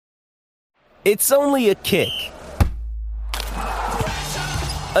It's only a kick,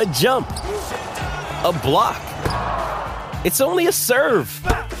 a jump, a block. It's only a serve.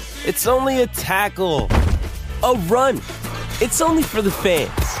 It's only a tackle, a run. It's only for the fans.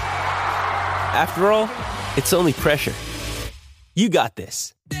 After all, it's only pressure. You got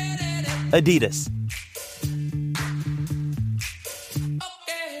this. Adidas.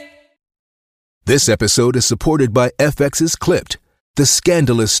 This episode is supported by FX's Clipped, the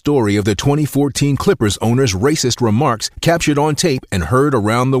scandalous story of the 2014 Clippers owner's racist remarks captured on tape and heard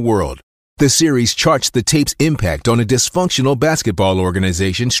around the world. The series charts the tape's impact on a dysfunctional basketball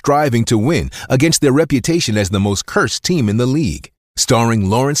organization striving to win against their reputation as the most cursed team in the league. Starring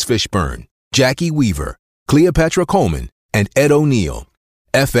Lawrence Fishburne, Jackie Weaver, Cleopatra Coleman, and Ed O'Neill.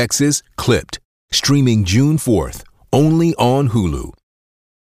 FX's Clipped, streaming June 4th, only on Hulu.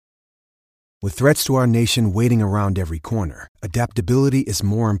 With threats to our nation waiting around every corner, adaptability is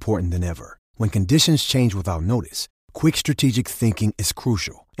more important than ever. When conditions change without notice, quick strategic thinking is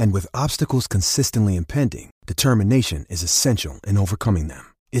crucial. And with obstacles consistently impending, determination is essential in overcoming them.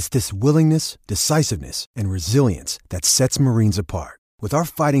 It's this willingness, decisiveness, and resilience that sets Marines apart. With our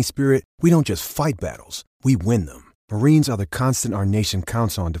fighting spirit, we don't just fight battles, we win them. Marines are the constant our nation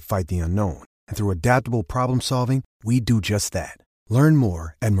counts on to fight the unknown. And through adaptable problem solving, we do just that. Learn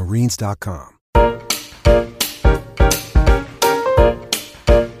more at marines.com.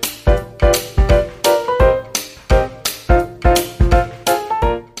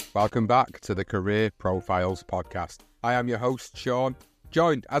 Welcome back to the Career Profiles podcast. I am your host, Sean,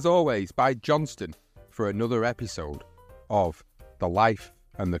 joined as always by Johnston for another episode of the life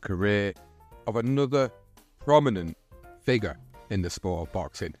and the career of another prominent figure in the sport of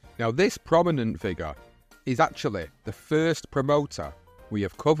boxing. Now, this prominent figure is actually the first promoter we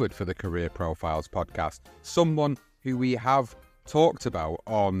have covered for the Career Profiles podcast. Someone who we have talked about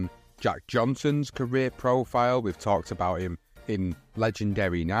on Jack Johnson's career profile. We've talked about him in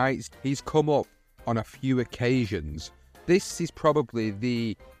Legendary Nights. He's come up on a few occasions. This is probably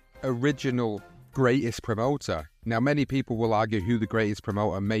the original greatest promoter. Now, many people will argue who the greatest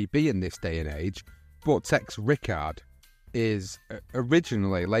promoter may be in this day and age, but Tex Rickard is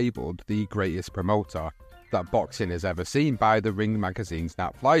originally labelled the greatest promoter that boxing has ever seen by the Ring Magazine's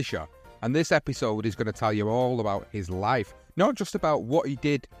Nat Fleischer. And this episode is going to tell you all about his life, not just about what he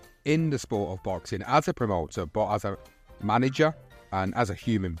did in the sport of boxing as a promoter, but as a manager and as a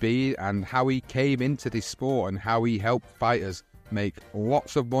human being, and how he came into this sport and how he helped fighters make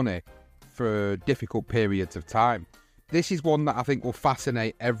lots of money for difficult periods of time. This is one that I think will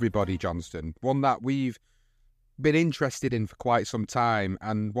fascinate everybody, Johnston. One that we've been interested in for quite some time,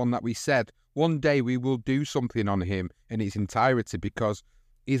 and one that we said one day we will do something on him in its entirety because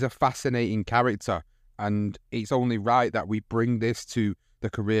he's a fascinating character, and it's only right that we bring this to the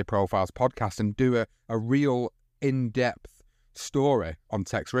Career Profiles podcast and do a real in-depth story on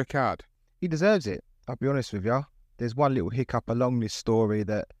Tex Rickard. He deserves it, I'll be honest with you. There's one little hiccup along this story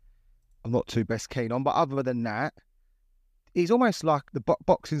that I'm not too best keen on, but other than that, he's almost like the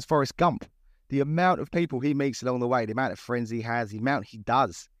boxing's Forrest Gump. The amount of people he meets along the way, the amount of friends he has, the amount he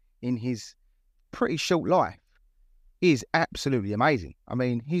does in his pretty short life is absolutely amazing. I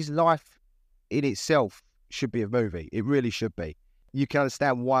mean, his life in itself should be a movie. It really should be. You can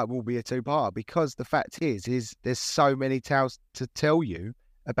understand why it will be a two-part, because the fact is there's so many tales to tell you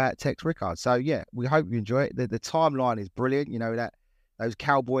about Tex Rickard. So yeah, we hope you enjoy it. The timeline is brilliant. You know, that those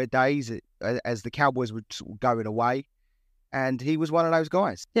cowboy days as the Cowboys were sort of going away, and he was one of those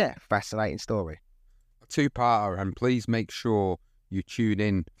guys. Yeah, fascinating story. A two-parter, and please make sure you tune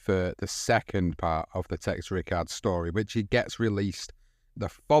in for the second part of the Tex Rickard story, which he gets released the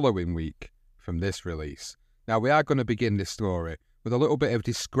following week from this release. Now, we are going to begin this story with a little bit of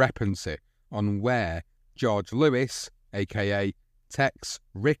discrepancy on where George Lewis, aka Tex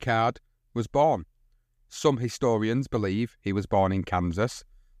Rickard, was born. Some historians believe he was born in Kansas,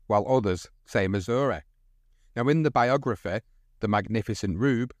 while others say Missouri. Now, in the biography, The Magnificent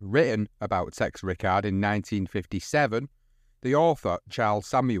Rube, written about Tex Rickard in 1957, the author, Charles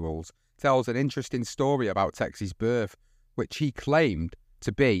Samuels, tells an interesting story about Tex's birth, which he claimed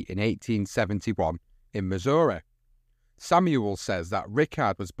to be in 1871 in Missouri. Samuel says that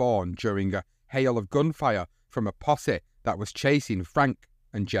Rickard was born during a hail of gunfire from a posse that was chasing Frank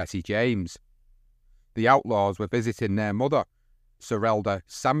and Jesse James. The outlaws were visiting their mother, Sorelda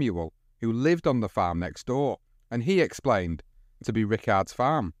Samuel, who lived on the farm next door, and he explained to be Rickard's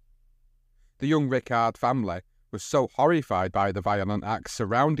farm. The young Rickard family was so horrified by the violent acts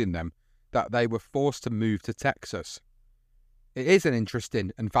surrounding them that they were forced to move to Texas. It is an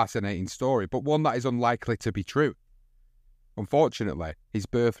interesting and fascinating story, but one that is unlikely to be true. Unfortunately, his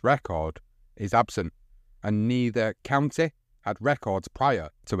birth record is absent, and neither county had records prior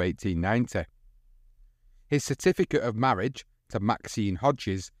to 1890. His certificate of marriage to Maxine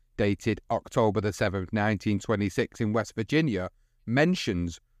Hodges, dated October the 7th, 1926 in West Virginia,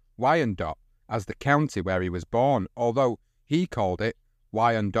 mentions Wyandotte as the county where he was born, although he called it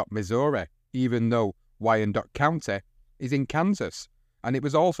Wyandotte, Missouri, even though Wyandotte County is in Kansas, and it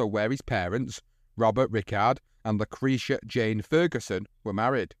was also where his parents, Robert Rickard and Lucretia Jane Ferguson, were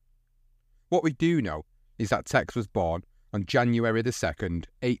married. What we do know is that Tex was born on January the 2nd,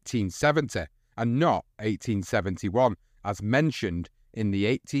 1870, and not 1871, as mentioned in the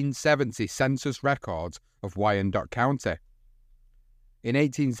 1870 census records of Wyandotte County. In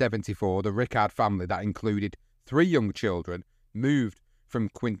 1874, the Rickard family, that included 3 young children, moved from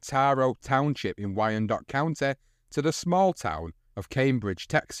Quintaro Township in Wyandotte County to the small town of Cambridge,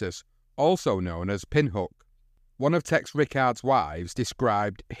 Texas, also known as Pinhook. One of Tex Rickard's wives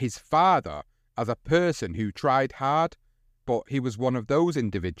described his father as a person who tried hard, but he was one of those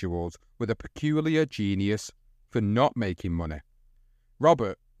individuals with a peculiar genius for not making money.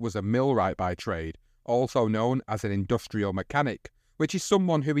 Robert was a millwright by trade, also known as an industrial mechanic, which is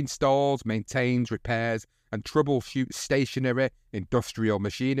someone who installs, maintains, repairs, and troubleshoots stationary, industrial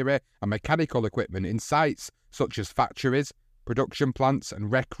machinery and mechanical equipment in sites such as factories, production plants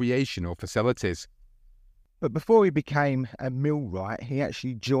and recreational facilities. But before he became a millwright, he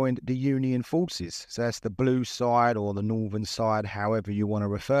actually joined the Union Forces. So that's the blue side or the northern side, however you want to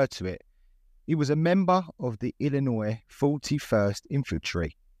refer to it. He was a member of the Illinois 41st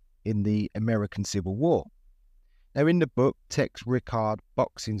Infantry in the American Civil War. Now, in the book, Tex Rickard,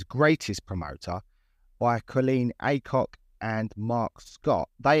 Boxing's Greatest Promoter, by Colleen Aycock and Mark Scott,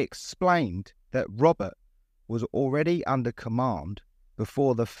 they explained that Robert was already under command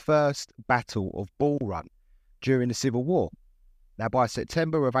before the first Battle of Bull Run during the Civil War. Now, by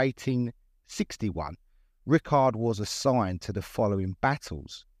September of 1861, Rickard was assigned to the following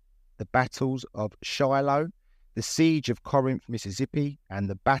battles: the battles of Shiloh, the siege of Corinth, Mississippi, and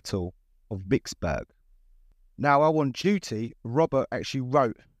the Battle of Vicksburg. Now, while on duty, Robert actually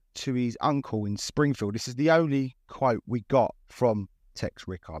wrote to his uncle in Springfield. This is the only quote we got from Tex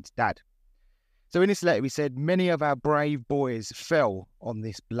Rickard's dad. So in this letter he said, "Many of our brave boys fell on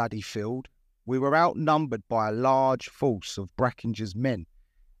this bloody field. We were outnumbered by a large force of Brackinger's men,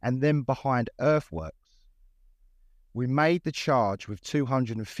 and then behind earthworks. We made the charge with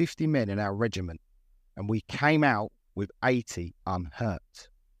 250 men in our regiment, and we came out with 80 unhurt.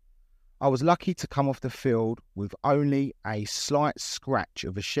 I was lucky to come off the field with only a slight scratch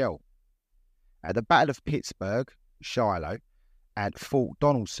of a shell. At the Battle of Pittsburgh, Shiloh, and Fort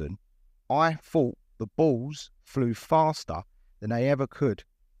Donelson, I thought the balls flew faster than they ever could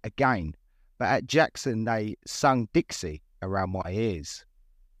again, but at Jackson they sung Dixie around my ears.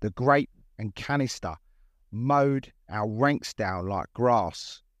 The grape and canister mowed our ranks down like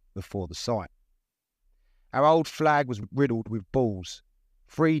grass before the sight. Our old flag was riddled with balls.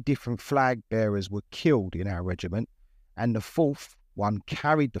 3 different flag bearers were killed in our regiment, and the 4th one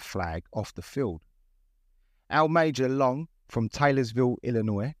carried the flag off the field. Our Major Long from Taylorsville,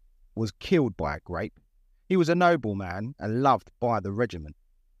 Illinois, was killed by a grape. He was a noble man and loved by the regiment.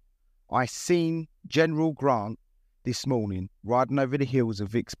 I seen General Grant this morning riding over the hills of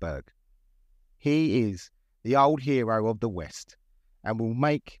Vicksburg. He is the old hero of the West and will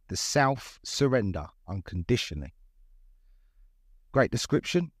make the South surrender unconditionally." Great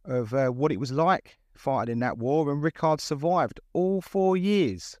description of what it was like fighting in that war, and Rickard survived all 4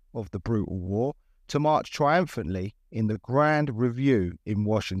 years of the brutal war to march triumphantly in the Grand Review in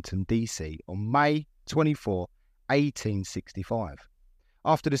Washington, D.C. on May 24, 1865.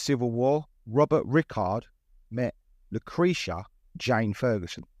 After the Civil War, Robert Rickard met Lucretia Jane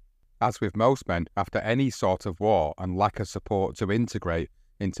Ferguson. As with most men, after any sort of war and lack of support to integrate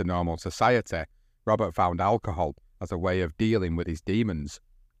into normal society, Robert found alcohol as a way of dealing with his demons.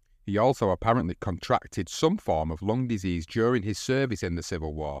 He also apparently contracted some form of lung disease during his service in the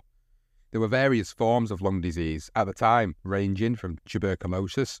Civil War. There were various forms of lung disease at the time, ranging from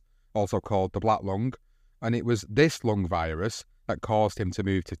tuberculosis, also called the black lung, and it was this lung virus that caused him to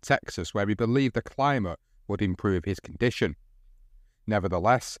move to Texas, where he believed the climate would improve his condition.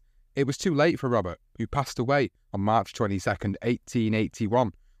 Nevertheless, it was too late for Robert, who passed away on March 22nd,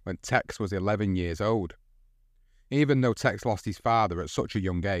 1881, when Tex was 11 years old. Even though Tex lost his father at such a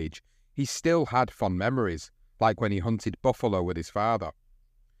young age, he still had fond memories, like when he hunted buffalo with his father.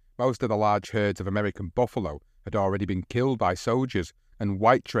 Most of the large herds of American buffalo had already been killed by soldiers and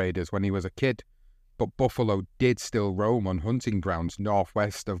white traders when he was a kid, but buffalo did still roam on hunting grounds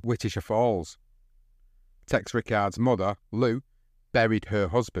northwest of Whittier Falls. Tex Rickard's mother, Lou, buried her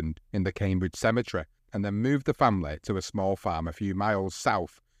husband in the Cambridge cemetery, and then moved the family to a small farm a few miles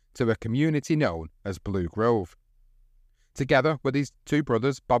south to a community known as Blue Grove. Together with his two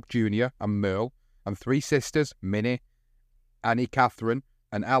brothers, Bob Jr. and Merle, and three sisters, Minnie, Annie Catherine,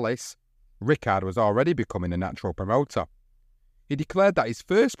 and Alice, Rickard was already becoming a natural promoter. He declared that his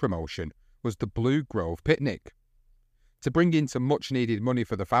first promotion was the Blue Grove picnic. To bring in some much-needed money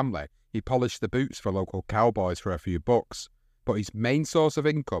for the family, he polished the boots for local cowboys for a few bucks, but his main source of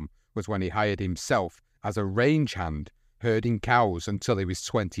income was when he hired himself as a range hand, herding cows until he was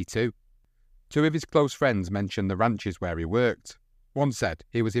 22. Two of his close friends mentioned the ranches where he worked. One said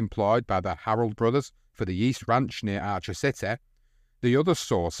he was employed by the Harold brothers for the East Ranch near Archer City. The other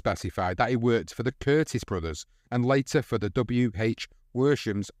source specified that he worked for the Curtis brothers and later for the W.H.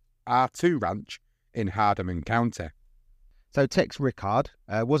 Worsham's R2 Ranch in Hardeman County. So Tex Rickard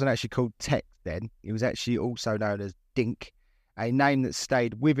wasn't actually called Tex then. He was actually also known as Dink, a name that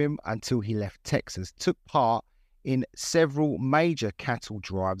stayed with him until he left Texas. Took part in several major cattle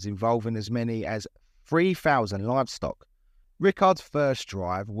drives involving as many as 3,000 livestock. Rickard's first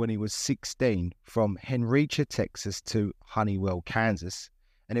drive when he was 16 from Henrietta, Texas to Honeywell, Kansas.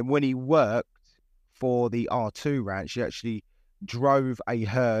 And then when he worked for the R2 Ranch, he actually drove a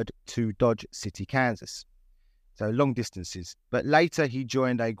herd to Dodge City, Kansas. So long distances. But later he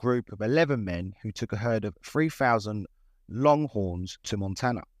joined a group of 11 men who took a herd of 3,000 longhorns to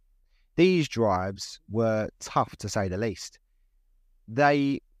Montana. These drives were tough to say the least.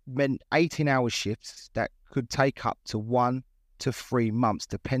 They meant 18-hour shifts that could take up to 1 to 3 months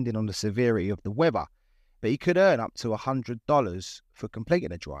depending on the severity of the weather, but he could earn up to $100 for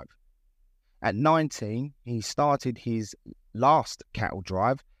completing a drive. At 19, he started his last cattle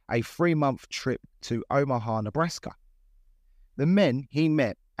drive, a 3-month trip to Omaha, Nebraska. The men he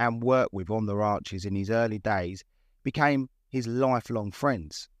met and worked with on the ranches in his early days became his lifelong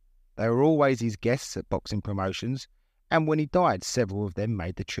friends. They were always his guests at boxing promotions, and when he died, several of them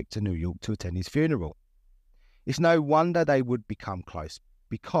made the trip to New York to attend his funeral. It's no wonder they would become close,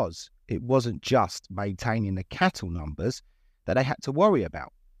 because it wasn't just maintaining the cattle numbers that they had to worry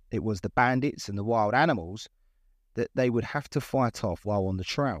about. It was the bandits and the wild animals that they would have to fight off while on the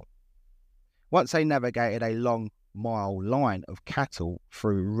trail. Once they navigated a long mile line of cattle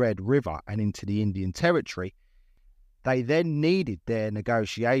through Red River and into the Indian Territory, they then needed their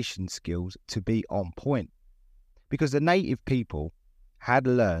negotiation skills to be on point, because the native people had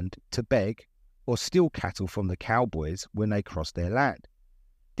learned to beg or steal cattle from the cowboys when they crossed their land.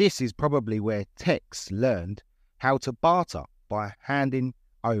 This is probably where Tex learned how to barter by handing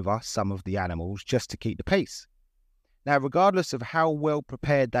over some of the animals just to keep the peace. Now, regardless of how well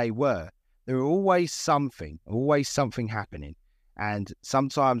prepared they were, there were always something happening, and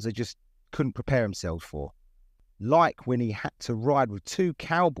sometimes they just couldn't prepare themselves for. Like when he had to ride with two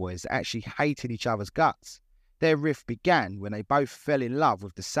cowboys that actually hated each other's guts. Their rift began when they both fell in love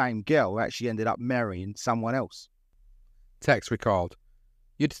with the same girl who actually ended up marrying someone else. Tex recalled,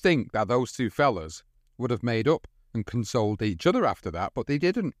 "You'd think that those two fellas would have made up and consoled each other after that, but they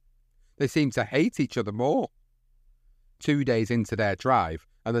didn't. They seemed to hate each other more." 2 days into their drive,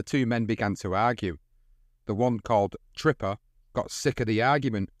 and the two men began to argue. The one called Tripper got sick of the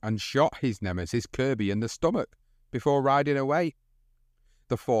argument and shot his nemesis Kirby in the stomach before riding away.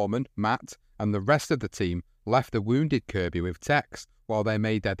 The foreman, Matt, and the rest of the team left the wounded Kirby with Tex while they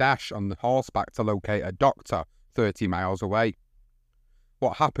made their dash on the horseback to locate a doctor 30 miles away.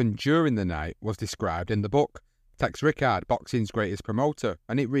 What happened during the night was described in the book, Tex Rickard, Boxing's Greatest Promoter,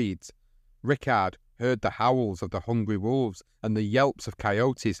 and it reads, "Rickard heard the howls of the hungry wolves and the yelps of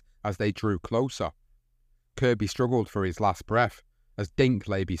coyotes as they drew closer. Kirby struggled for his last breath as Dink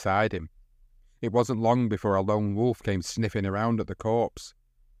lay beside him. It wasn't long before a lone wolf came sniffing around at the corpse.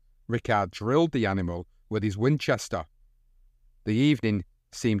 Rickard drilled the animal with his Winchester. The evening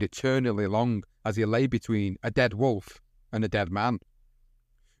seemed eternally long as he lay between a dead wolf and a dead man.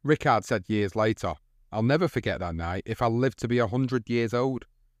 Rickard said years later, "I'll never forget that night if I live to be 100 years old.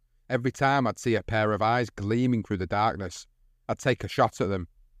 Every time I'd see a pair of eyes gleaming through the darkness, I'd take a shot at them.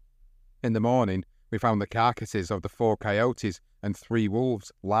 In the morning, we found the carcasses of the 4 coyotes and 3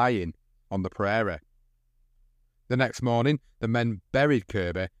 wolves lying on the prairie." The next morning, the men buried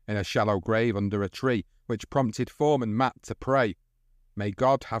Kirby in a shallow grave under a tree, which prompted foreman Matt to pray, "May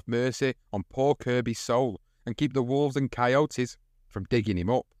God have mercy on poor Kirby's soul and keep the wolves and coyotes from digging him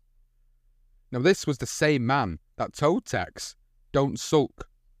up." Now, this was the same man that told Tex, "Don't sulk,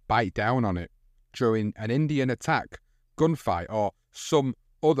 bite down on it," during an Indian attack, gunfight, or some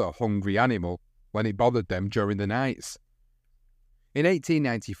other hungry animal when it bothered them during the nights. In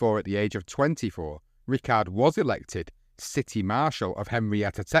 1894, at the age of 24, Rickard was elected city marshal of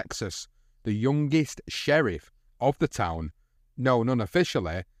Henrietta, Texas, the youngest sheriff of the town, known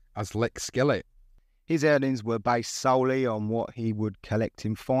unofficially as Lick Skillet. His earnings were based solely on what he would collect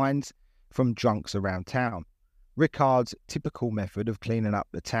in fines from drunks around town. Rickard's typical method of cleaning up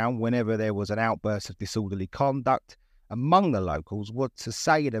the town whenever there was an outburst of disorderly conduct among the locals was to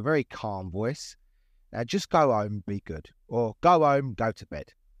say in a very calm voice, "Now just go home and be good," or "Go home, go to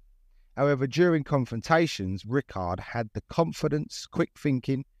bed." However, during confrontations, Rickard had the confidence, quick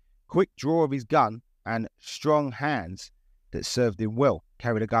thinking, quick draw of his gun, and strong hands that served him well.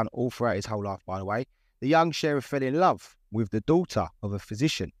 Carried a gun all throughout his whole life, by the way. The young sheriff fell in love with the daughter of a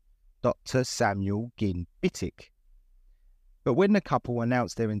physician, Dr. Samuel Ginn Bittick. But when the couple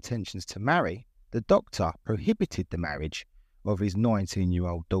announced their intentions to marry, the doctor prohibited the marriage of his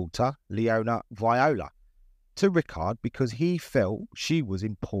 19-year-old daughter, Leona Viola, to Rickard because he felt she was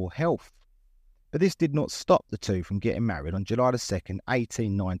in poor health. But this did not stop the two from getting married on July 2nd,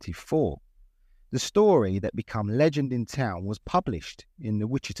 1894. The story that became legend in town was published in the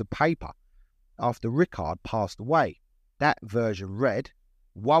Wichita paper after Rickard passed away. That version read,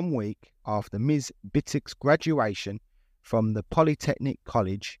 1 week after Ms. Bittick's graduation from the Polytechnic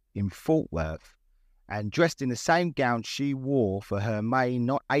College in Fort Worth, and dressed in the same gown she wore for her May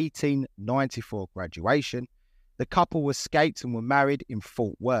 1894 graduation, the couple escaped and were married in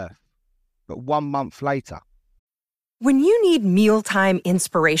Fort Worth. But 1 month later, when you need mealtime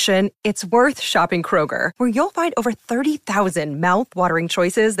inspiration, it's worth shopping Kroger, where you'll find over 30,000 mouth-watering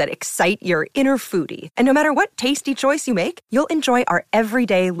choices that excite your inner foodie. And no matter what tasty choice you make, you'll enjoy our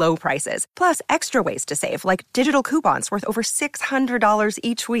everyday low prices, plus extra ways to save, like digital coupons worth over $600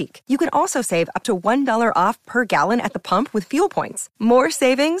 each week. You can also save up to $1 off per gallon at the pump with fuel points. More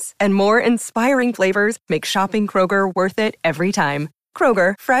savings and more inspiring flavors make shopping Kroger worth it every time.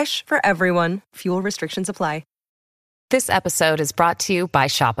 Kroger, fresh for everyone. Fuel restrictions apply. This episode is brought to you by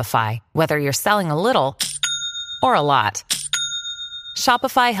Shopify. Whether you're selling a little or a lot,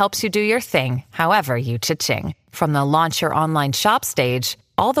 Shopify helps you do your thing, however you cha-ching. From the launch your online shop stage,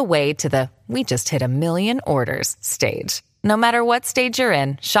 all the way to the we just hit 1 million orders stage. No matter what stage you're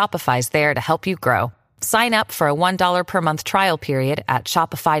in, Shopify's there to help you grow. Sign up for a $1 per month trial period at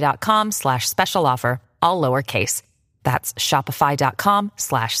shopify.com/special offer, all lowercase. That's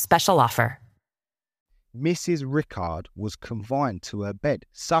shopify.com/special offer. Mrs. Rickard was confined to her bed,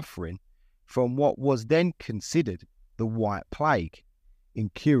 suffering from what was then considered the White Plague,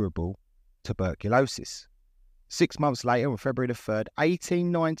 incurable tuberculosis. 6 months later, on February the 3rd,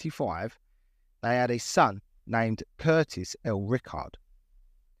 1895, they had a son named Curtis L. Rickard.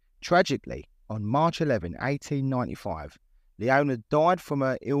 Tragically, on March 11, 1895, Leona died from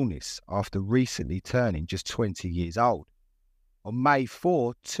her illness after recently turning just 20 years old. On May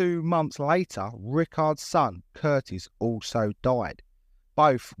 4, 2 months later, Rickard's son, Curtis, also died.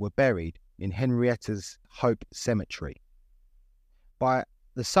 Both were buried in Henrietta's Hope Cemetery. By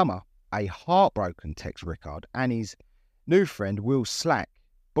the summer, a heartbroken Tex Rickard and his new friend, Will Slack,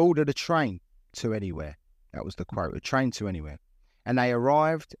 boarded a train to anywhere. That was the quote, a train to anywhere. And they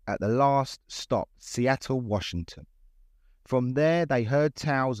arrived at the last stop, Seattle, Washington. From there, they heard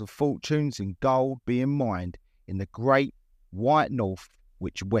tales of fortunes in gold being mined in the great White North,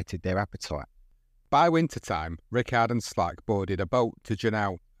 which whetted their appetite. By wintertime, Rickard and Slack boarded a boat to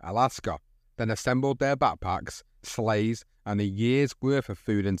Juneau, Alaska, then assembled their backpacks, sleighs, and a year's worth of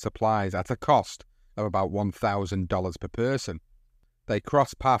food and supplies at a cost of about $1,000 per person. They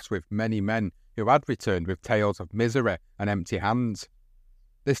crossed paths with many men who had returned with tales of misery and empty hands.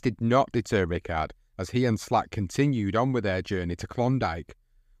 This did not deter Rickard, as he and Slack continued on with their journey to Klondike,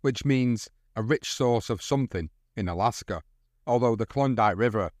 which means a rich source of something in Alaska, although the Klondike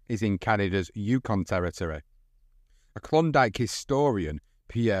River is in Canada's Yukon Territory. A Klondike historian,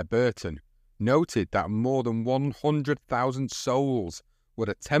 Pierre Burton, noted that more than 100,000 souls would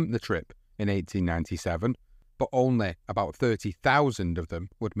attempt the trip in 1897, but only about 30,000 of them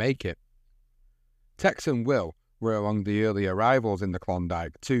would make it. Tex and Will were among the early arrivals in the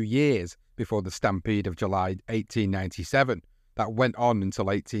Klondike 2 years before the Stampede of July 1897 that went on until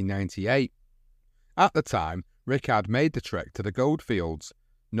 1898. At the time, Rickard made the trek to the goldfields.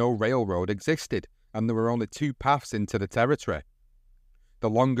 No railroad existed, and there were only 2 paths into the territory. The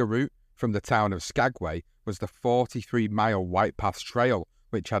longer route from the town of Skagway was the 43-mile White Pass Trail,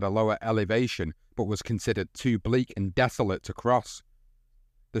 which had a lower elevation but was considered too bleak and desolate to cross.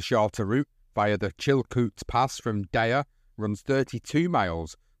 The shorter route via the Chilkoot Pass from Dyer runs 32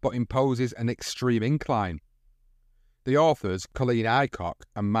 miles but imposes an extreme incline. The authors Colleen Aycock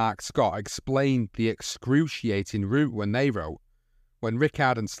and Mark Scott explained the excruciating route when they wrote, "When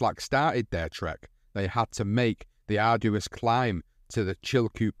Rickard and Slack started their trek, they had to make the arduous climb to the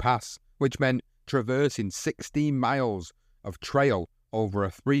Chilkoot Pass, which meant traversing 16 miles of trail over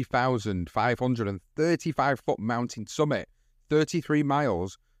a 3,535-foot mountain summit, 33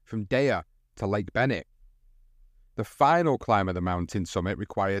 miles from Daya to Lake Bennett. The final climb of the mountain summit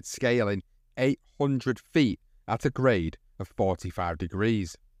required scaling 800 feet at a grade of 45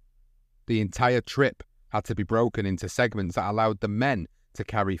 degrees. The entire trip had to be broken into segments that allowed the men to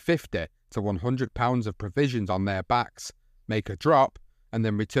carry 50 to 100 pounds of provisions on their backs, make a drop, and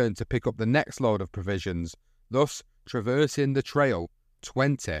then return to pick up the next load of provisions, thus traversing the trail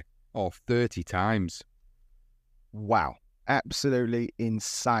 20 or 30 times. Wow. Absolutely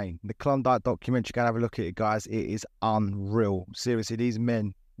insane. The Klondike documentary, go and have a look at it, guys. It is unreal. Seriously, these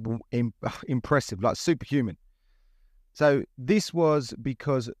men, impressive, like superhuman. So this was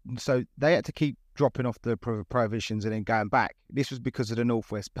because, they had to keep dropping off the provisions and then going back. This was because of the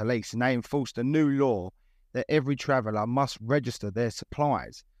Northwest Police, and they enforced a new law that every traveller must register their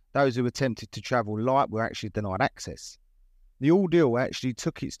supplies. Those who attempted to travel light were actually denied access. The ordeal actually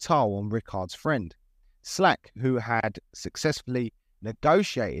took its toll on Rickard's friend, Slack, who had successfully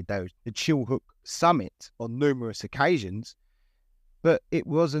negotiated the Chilkoot summit on numerous occasions, but it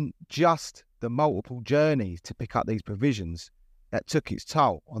wasn't just the multiple journeys to pick up these provisions that took its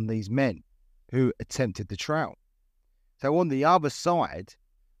toll on these men who attempted the trail. So on the other side,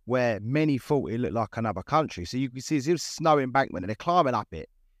 where many thought it looked like another country, so you can see it was snow embankment and they're climbing up it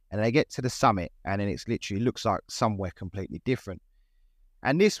and they get to the summit and then it's literally looks like somewhere completely different.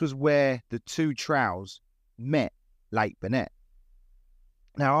 And this was where the two trails met Lake Bennett.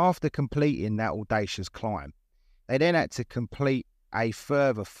 Now, after completing that audacious climb, they then had to complete a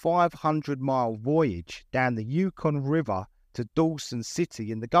further 500-mile voyage down the Yukon River to Dawson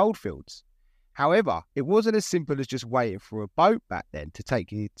City in the goldfields. However, it wasn't as simple as just waiting for a boat back then to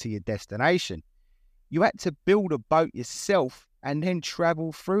take you to your destination. You had to build a boat yourself and then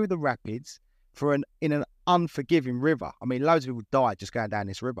travel through the rapids in an unforgiving river. I mean, loads of people died just going down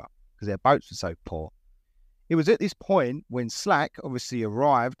this river because their boats were so poor. It was at this point when Slack obviously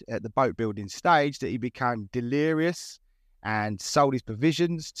arrived at the boat building stage that he became delirious and sold his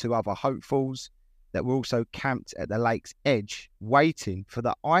provisions to other hopefuls that were also camped at the lake's edge, waiting for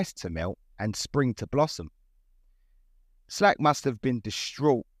the ice to melt and spring to blossom. Slack must have been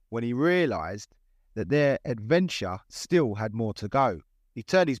distraught when he realised that their adventure still had more to go. He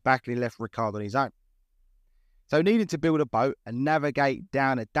turned his back and he left Rickard on his own. So needing to build a boat and navigate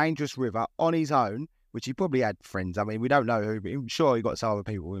down a dangerous river on his own, which he probably had friends, I mean, we don't know who, but I'm sure he got some other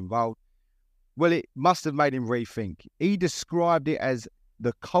people involved. Well, it must have made him rethink. He described it as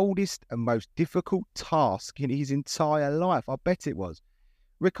the coldest and most difficult task in his entire life. I bet it was.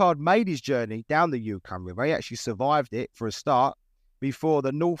 Rickard made his journey down the Yukon River. He actually survived it for a start before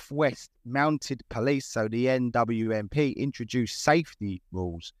the Northwest Mounted Police, so the NWMP, introduced safety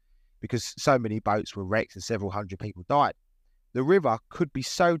rules because so many boats were wrecked and several hundred people died. The river could be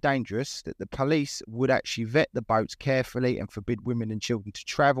so dangerous that the police would actually vet the boats carefully and forbid women and children to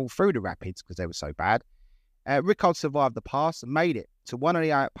travel through the rapids because they were so bad. Rickard survived the pass and made it to one of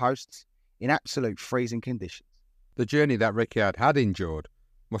the outposts in absolute freezing conditions. The journey that Rickard had endured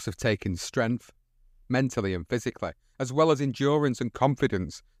must have taken strength, mentally and physically, as well as endurance and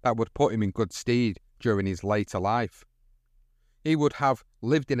confidence that would put him in good stead during his later life. He would have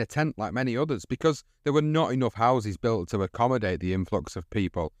lived in a tent like many others because there were not enough houses built to accommodate the influx of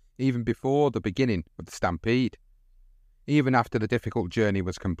people even before the beginning of the stampede. Even after the difficult journey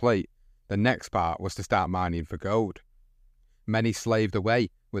was complete, the next part was to start mining for gold. Many slaved away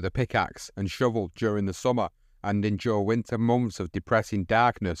with a pickaxe and shovel during the summer and endure winter months of depressing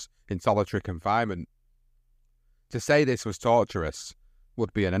darkness in solitary confinement. To say this was torturous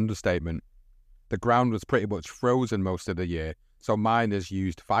would be an understatement. The ground was pretty much frozen most of the year, so miners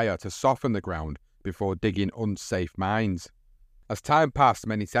used fire to soften the ground before digging unsafe mines. As time passed,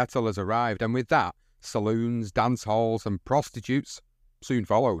 many settlers arrived, and with that, saloons, dance halls and prostitutes soon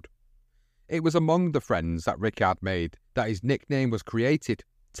followed. It was among the friends that Rickard made that his nickname was created,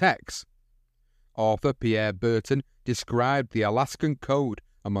 Tex. Author Pierre Burton described the Alaskan code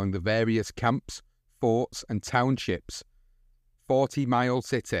among the various camps, forts and townships. 40 Mile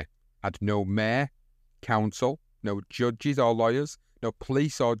City had no mayor, council, no judges or lawyers, no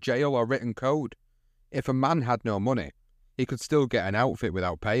police or jail or written code. If a man had no money, he could still get an outfit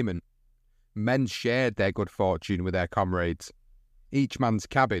without payment. Men shared their good fortune with their comrades. Each man's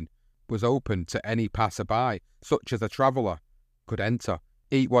cabin was open to any passerby, such as a traveller, could enter,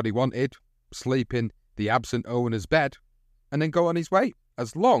 eat what he wanted, sleep in the absent owner's bed, and then go on his way,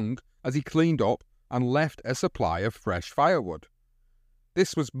 as long as he cleaned up and left a supply of fresh firewood.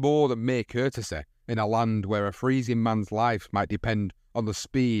 This was more than mere courtesy in a land where a freezing man's life might depend on the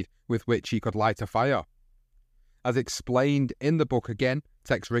speed with which he could light a fire. As explained in the book again,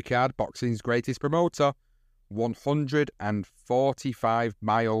 Tex Rickard, boxing's greatest promoter, 145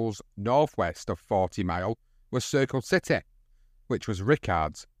 miles northwest of 40 Mile was Circle City, which was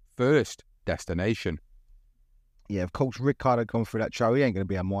Rickard's first destination. Yeah, of course, Rickard had gone through that show. He ain't going to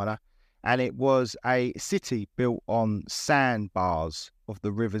be a miner. And it was a city built on sandbars of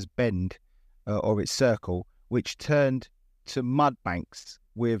the river's bend, or its circle, which turned to mud banks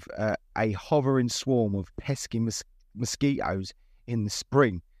with a hovering swarm of pesky mosquitoes in the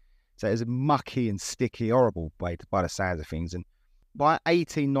spring. So it was mucky and sticky, horrible by the sounds of things. And by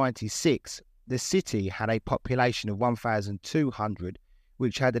 1896, the city had a population of 1,200,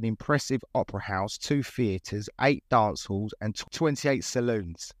 which had an impressive opera house, 2 theatres, 8 dance halls, and 28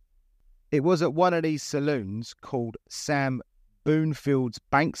 saloons. It was at one of these saloons, called Sam Boonfield's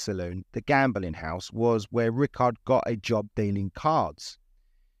Bank Saloon, the gambling house, was where Rickard got a job dealing cards.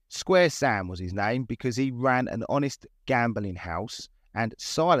 Square Sam was his name because he ran an honest gambling house, and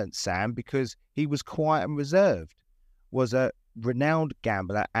Silent Sam because he was quiet and reserved, was a renowned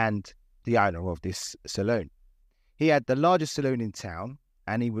gambler and the owner of this saloon. He had the largest saloon in town,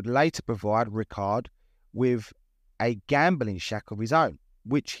 and he would later provide Rickard with a gambling shack of his own,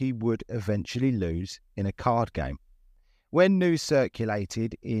 which he would eventually lose in a card game. When news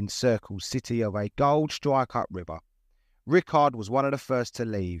circulated in Circle City of a gold strike up river, Rickard was one of the first to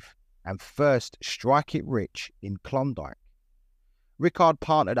leave and first strike it rich in Klondike. Rickard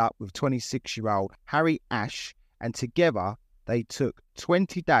partnered up with 26-year-old Harry Ash, and together they took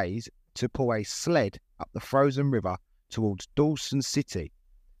 20 days to pull a sled up the frozen river towards Dawson City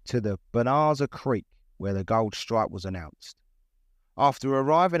to the Bonanza Creek where the gold strike was announced. After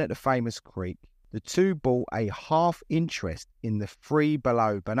arriving at the famous creek, the two bought a half interest in the 3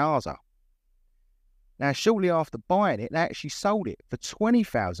 below Bonanza. Now, shortly after buying it, they actually sold it for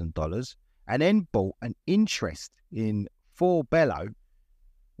 $20,000 and then bought an interest in 4 below,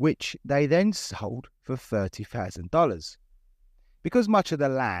 which they then sold for $30,000. Because much of the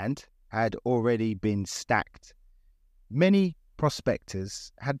land had already been stacked, many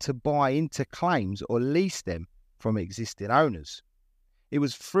prospectors had to buy into claims or lease them from existing owners. It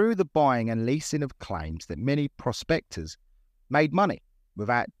was through the buying and leasing of claims that many prospectors made money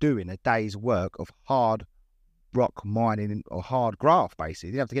without doing a day's work of hard rock mining or hard graft,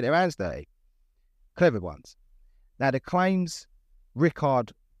 basically. They didn't have to get their hands dirty. Clever ones. Now, the claims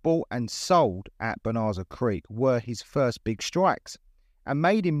Rickard bought and sold at Bonanza Creek were his first big strikes and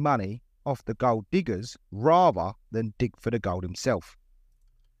made him money off the gold diggers rather than dig for the gold himself.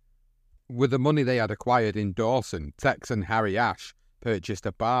 With the money they had acquired in Dawson, Tex and Harry Ash purchased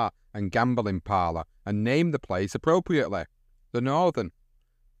a bar and gambling parlour and named the place appropriately, the Northern.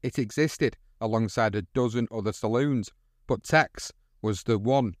 It existed alongside a dozen other saloons, but Tex was the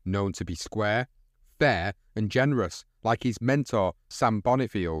one known to be square, fair and generous, like his mentor Sam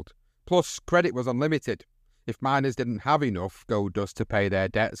Bonifield. Plus, credit was unlimited. If miners didn't have enough gold dust to pay their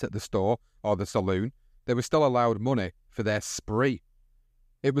debts at the store or the saloon, they were still allowed money for their spree.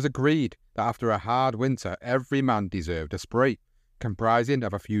 It was agreed that after a hard winter, every man deserved a spree, comprising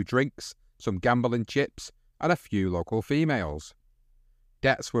of a few drinks, some gambling chips, and a few local females.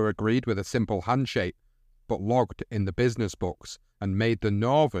 Debts were agreed with a simple handshake, but logged in the business books and made the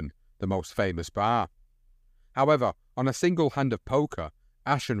Northern the most famous bar. However, on a single hand of poker,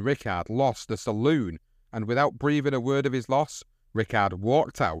 Ash and Rickard lost the saloon, and without breathing a word of his loss, Rickard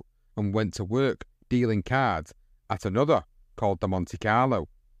walked out and went to work dealing cards at another called the Monte Carlo.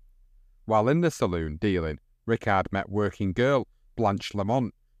 While in the saloon dealing, Rickard met working girl Blanche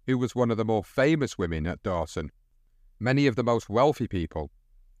Lamont, who was one of the more famous women at Dawson. Many of the most wealthy people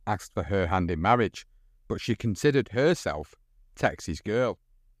asked for her hand in marriage, but she considered herself Tex's girl.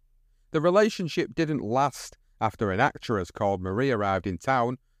 The relationship didn't last after an actress called Marie arrived in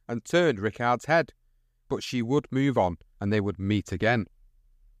town and turned Rickard's head, but she would move on and they would meet again.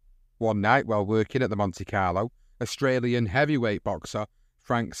 One night while working at the Monte Carlo, Australian heavyweight boxer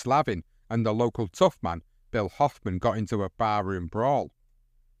Frank Slavin and the local tough man Bill Hoffman got into a barroom brawl.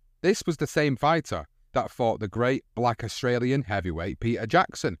 This was the same fighter that fought the great black Australian heavyweight Peter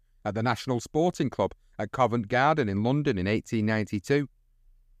Jackson at the National Sporting Club at Covent Garden in London in 1892.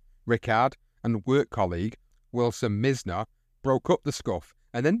 Rickard and work colleague Wilson Misner broke up the scuff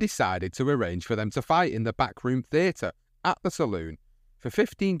and then decided to arrange for them to fight in the backroom theatre at the saloon for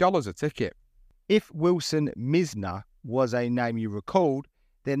 $15 a ticket. If Wilson Misner was a name you recalled,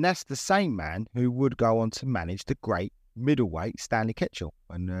 then that's the same man who would go on to manage the great middleweight Stanley Ketchel.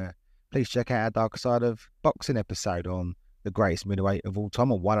 And please check out our Dark Side of Boxing episode on the greatest middleweight of all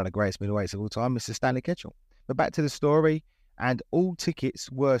time, or one of the greatest middleweights of all time, Mr. Stanley Ketchel. But back to the story, and all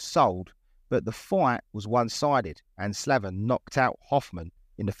tickets were sold, but the fight was one-sided, and Slavin knocked out Hoffman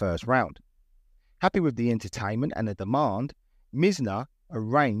in the first round. Happy with the entertainment and the demand, Misner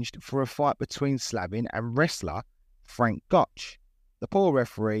arranged for a fight between Slavin and wrestler Frank Gotch. The poor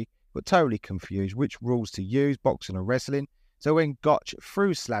referee got totally confused which rules to use, boxing or wrestling, so when Gotch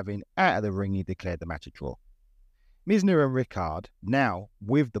threw Slavin out of the ring, he declared the match a draw. Misner and Rickard, now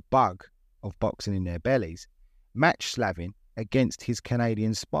with the bug of boxing in their bellies, matched Slavin against his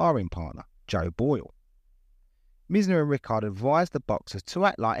Canadian sparring partner, Joe Boyle. Misner and Rickard advised the boxers to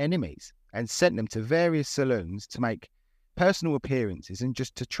act like enemies and sent them to various saloons to make personal appearances and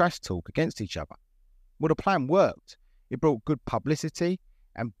just to trash talk against each other. Well, the plan worked. It brought good publicity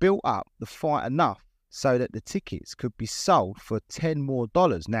and built up the fight enough so that the tickets could be sold for $10 more,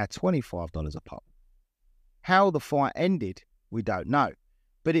 now $25 a pop. How the fight ended, we don't know,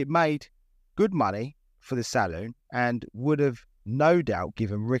 but it made good money for the saloon and would have no doubt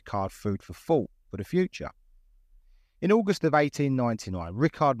given Rickard food for thought for the future. In August of 1899,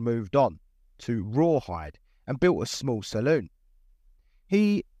 Rickard moved on to Rawhide and built a small saloon.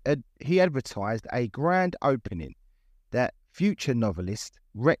 He advertised a grand opening that future novelist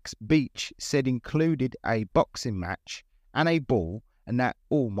Rex Beach said included a boxing match and a ball, and that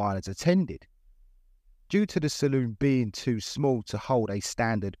all miners attended. Due to the saloon being too small to hold a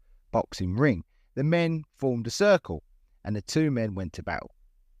standard boxing ring, the men formed a circle and the two men went to battle.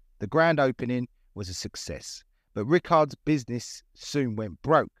 The grand opening was a success, but Rickard's business soon went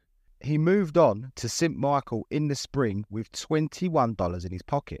broke. He moved on to St. Michael in the spring with $21 in his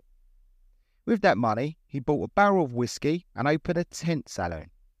pocket. With that money, he bought a barrel of whiskey and opened a tent saloon.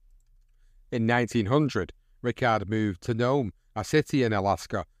 In 1900, Rickard moved to Nome, a city in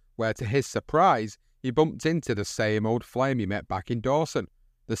Alaska, where to his surprise, he bumped into the same old flame he met back in Dawson,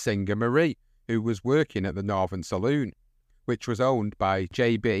 the singer Marie, who was working at the Northern Saloon, which was owned by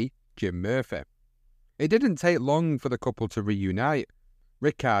J.B. Jim Murphy. It didn't take long for the couple to reunite.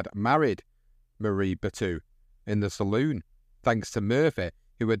 Rickard married Marie Batu in the saloon, thanks to Murphy,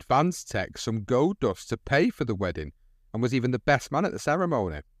 who advanced Tex some gold dust to pay for the wedding and was even the best man at the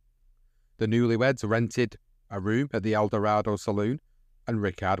ceremony. The newlyweds rented a room at the Eldorado Saloon, and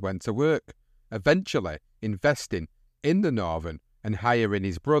Rickard went to work, eventually investing in the Northern and hiring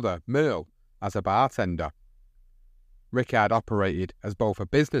his brother, Merle, as a bartender. Rickard operated as both a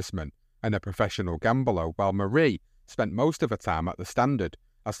businessman and a professional gambler, while Marie spent most of her time at the Standard,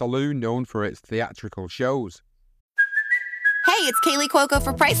 a saloon known for its theatrical shows. Hey, it's Kaylee Cuoco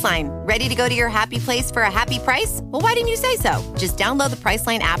for Priceline. Ready to go to your happy place for a happy price? Well, why didn't you say so? Just download the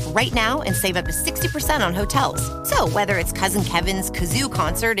Priceline app right now and save up to 60% on hotels. So whether it's Cousin Kevin's Kazoo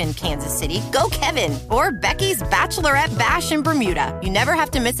Concert in Kansas City, go Kevin, or Becky's Bachelorette Bash in Bermuda, you never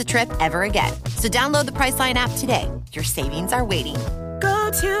have to miss a trip ever again. So download the Priceline app today. Your savings are waiting.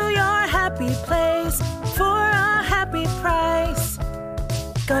 Go to your happy place for a happy price.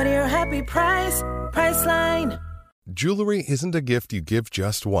 Go to your happy price, Priceline. Jewelry isn't a gift you give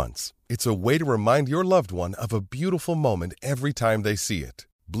just once. It's a way to remind your loved one of a beautiful moment every time they see it.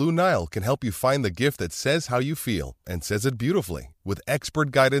 Blue Nile can help you find the gift that says how you feel and says it beautifully, with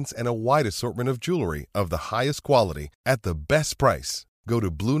expert guidance and a wide assortment of jewelry of the highest quality at the best price. Go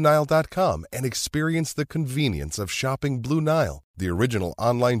to BlueNile.com and experience the convenience of shopping Blue Nile, the original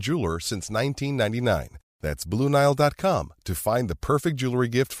online jeweler since 1999. That's BlueNile.com to find the perfect jewelry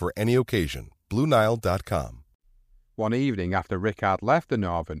gift for any occasion. BlueNile.com. One evening after Rickard left the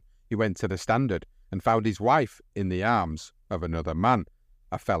Northern, he went to the Standard and found his wife in the arms of another man,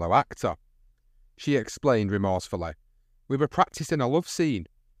 a fellow actor. She explained remorsefully, "We were practicing a love scene.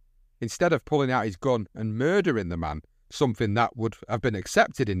 Instead of pulling out his gun and murdering the man, something that would have been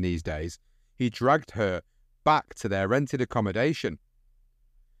accepted in these days, he dragged her back to their rented accommodation."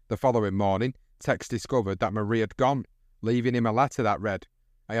 The following morning, Tex discovered that Marie had gone, leaving him a letter that read,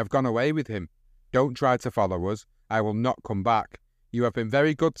 "I have gone away with him. Don't try to follow us. I will not come back. You have been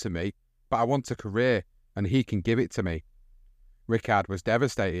very good to me, but I want a career, and he can give it to me." Rickard was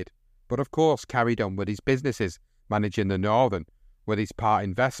devastated, but of course carried on with his businesses, managing the Northern with his part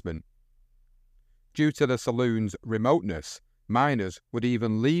investment. Due to the saloon's remoteness, miners would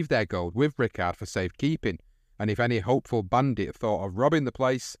even leave their gold with Rickard for safekeeping, and if any hopeful bandit thought of robbing the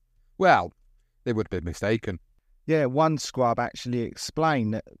place, well, they would be mistaken. Yeah, one scribe actually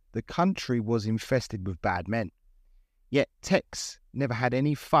explained that the country was infested with bad men. Yet Tex never had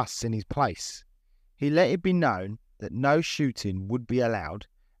any fuss in his place. He let it be known that no shooting would be allowed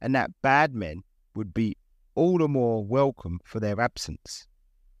and that bad men would be all the more welcome for their absence.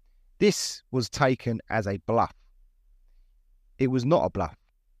 This was taken as a bluff. it was not a bluff.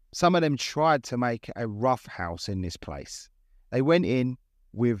 Some of them tried to make a rough house in this place. They went in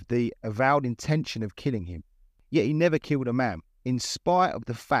with the avowed intention of killing him, yet he never killed a man, in spite of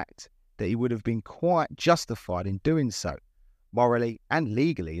the fact that he would have been quite justified in doing so, morally and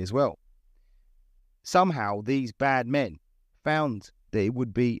legally as well. Somehow these bad men found that it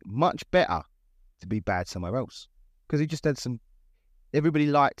would be much better to be bad somewhere else, because he just had everybody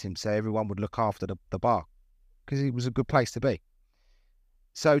liked him, so everyone would look after the bar, because it was a good place to be.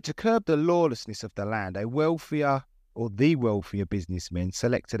 So to curb the lawlessness of the land, the wealthier businessmen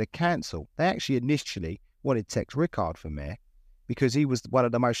selected a council. They actually initially wanted Tex Rickard for mayor because he was one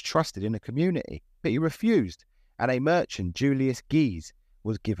of the most trusted in the community, but he refused, and a merchant, Julius Gies,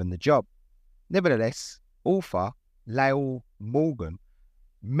 was given the job. Nevertheless, author Lyle Morgan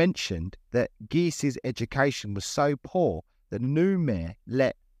mentioned that Gies' education was so poor that the new mayor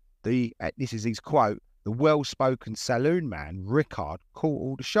let this is his quote, the well-spoken saloon man, Rickard, call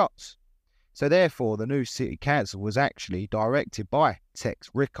all the shots. So therefore, the new city council was actually directed by Tex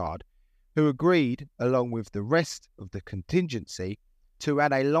Rickard, who agreed, along with the rest of the contingency, to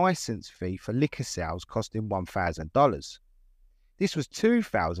add a license fee for liquor sales costing $1,000. This was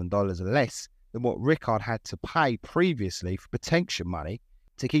 $2,000 less than what Rickard had to pay previously for protection money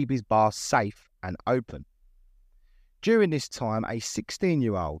to keep his bar safe and open. During this time, a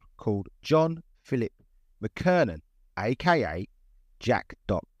 16-year-old called John Philip McKernan, aka Jack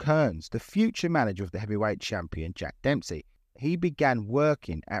Doc Kearns, the future manager of the heavyweight champion Jack Dempsey, he began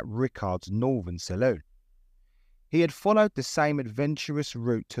working at Rickard's Northern Saloon. He had followed the same adventurous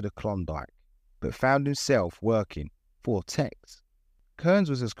route to the Klondike, but found himself working for Tex. Kearns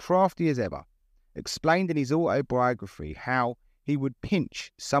was as crafty as ever, explained in his autobiography how he would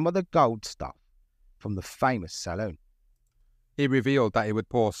pinch some of the gold stuff from the famous saloon. He revealed that he would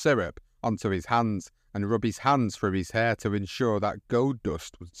pour syrup onto his hands and rub his hands through his hair to ensure that gold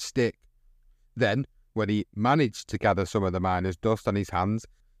dust would stick. Then, when he managed to gather some of the miner's dust on his hands,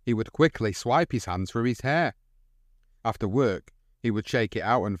 he would quickly swipe his hands through his hair. After work, he would shake it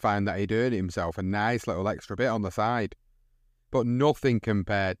out and find that he'd earned himself a nice little extra bit on the side. But nothing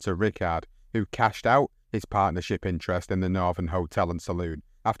compared to Rickard, who cashed out his partnership interest in the Northern Hotel and Saloon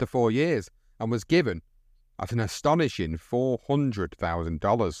after 4 years and was given at an astonishing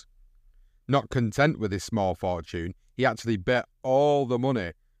 $400,000. Not content with his small fortune, he actually bet all the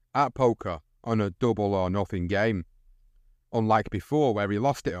money at poker on a double or nothing game. Unlike before where he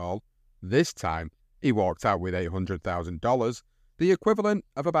lost it all, this time he walked out with $800,000, the equivalent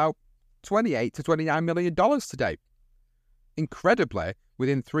of about $28 to $29 million today. Incredibly,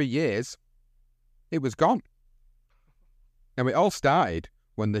 within 3 years, it was gone. Now, it all started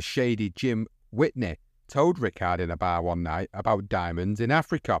when the shady Jim Whitney told Rickard in a bar one night about diamonds in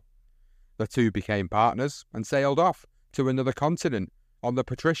Africa. The two became partners and sailed off to another continent on the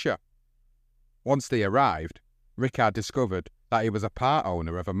Patricia. Once they arrived, Rickard discovered that he was a part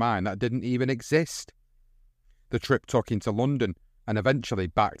owner of a mine that didn't even exist. The trip took him to London and eventually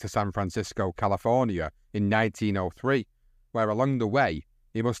back to San Francisco, California in 1903, where along the way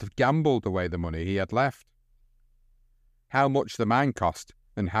he must have gambled away the money he had left. How much the mine cost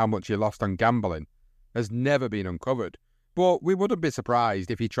and how much he lost on gambling has never been uncovered, but we wouldn't be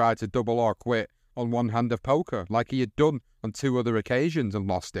surprised if he tried to double or quit on one hand of poker like he had done on 2 other occasions and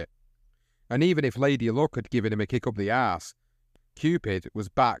lost it. And even if Lady Luck had given him a kick up the arse, Cupid was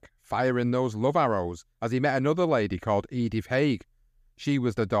back firing those love arrows as he met another lady called Edith Haig. She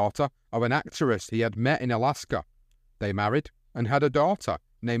was the daughter of an actress he had met in Alaska. They married and had a daughter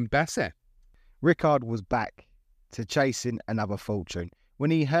named Bessie. Rickard was back to chasing another fortune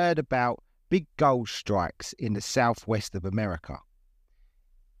when he heard about big gold strikes in the southwest of America.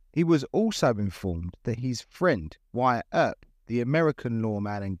 He was also informed that his friend Wyatt Earp, the American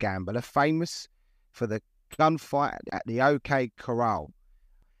lawman and gambler famous for the gunfight at the OK Corral,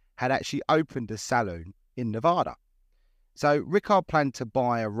 had actually opened a saloon in Nevada. So Rickard planned to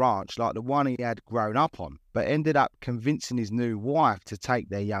buy a ranch like the one he had grown up on, but ended up convincing his new wife to take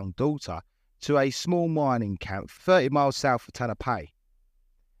their young daughter to a small mining camp 30 miles south of Tonopah.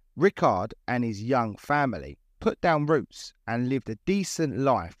 Rickard and his young family put down roots and lived a decent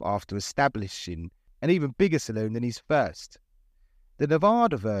life after establishing an even bigger saloon than his first. The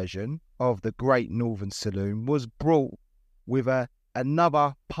Nevada version of the Great Northern Saloon was brought with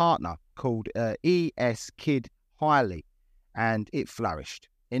another partner called E.S. Kidd Hiley, and it flourished.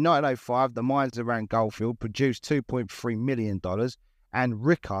 In 1905, the mines around Goldfield produced $2.3 million, and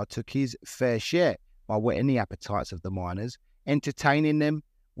Rickard took his fair share by whetting the appetites of the miners, entertaining them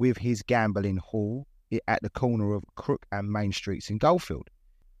with his gambling hall at the corner of Crook and Main Streets in Goldfield.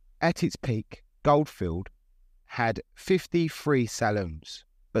 At its peak, Goldfield had 53 saloons,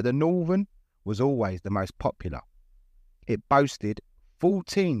 but the Northern was always the most popular. It boasted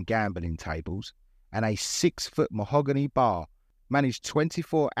 14 gambling tables and a 6-foot mahogany bar managed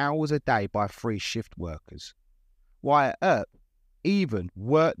 24 hours a day by 3 shift workers. Wyatt Earp even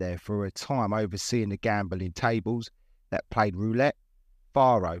worked there for a time overseeing the gambling tables that played roulette,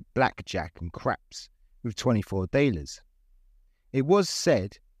 faro, blackjack and craps with 24 dealers. It was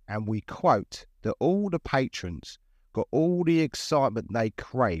said, and we quote, that all the patrons got all the excitement they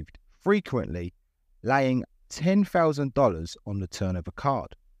craved, frequently laying $10,000 on the turn of a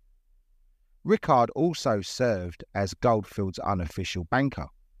card. Rickard also served as Goldfield's unofficial banker.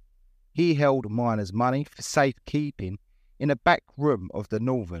 He held miners' money for safekeeping in a back room of the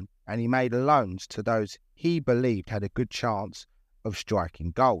Northern, and he made loans to those he believed had a good chance of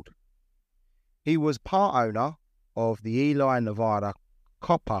striking gold. He was part owner of the Ely, Nevada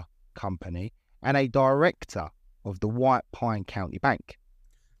Copper Company and a director of the White Pine County Bank.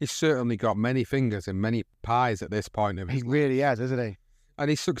 He's certainly got many fingers in many pies at this point of his life. He really has, hasn't he? And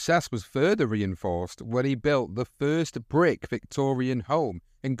his success was further reinforced when he built the first brick Victorian home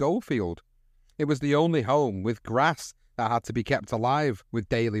in Goldfield. It was the only home with grass that had to be kept alive with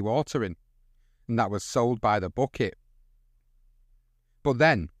daily watering, and that was sold by the bucket. But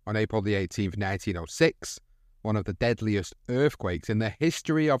then, on April the 18th, 1906, one of the deadliest earthquakes in the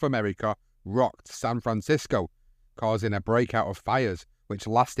history of America rocked San Francisco, causing a breakout of fires which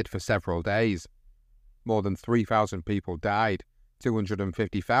lasted for several days. More than 3,000 people died,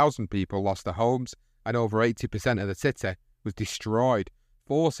 250,000 people lost their homes, and over 80% of the city was destroyed,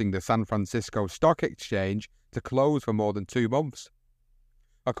 forcing the San Francisco Stock Exchange to close for more than 2 months.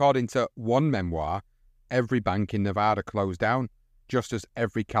 According to one memoir, every bank in Nevada closed down, just as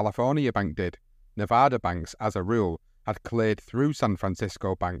every California bank did. Nevada banks, as a rule, had cleared through San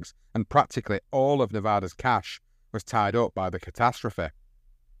Francisco banks, and practically all of Nevada's cash was tied up by the catastrophe.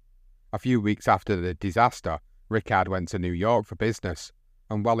 A few weeks after the disaster, Rickard went to New York for business,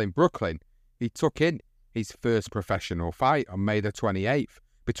 and while in Brooklyn, he took in his first professional fight on May the 28th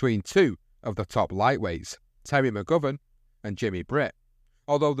between 2 of the top lightweights, Terry McGovern and Jimmy Britt.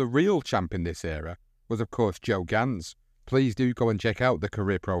 Although the real champ in this era was, of course, Joe Gans. Please do go and check out the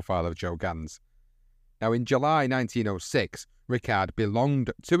career profile of Joe Gans. Now, in July 1906, Rickard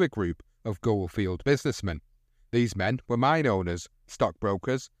belonged to a group of Goldfield businessmen. These men were mine owners,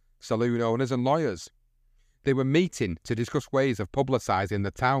 stockbrokers, saloon owners and lawyers. They were meeting to discuss ways of publicising the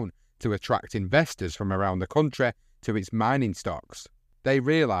town to attract investors from around the country to its mining stocks. They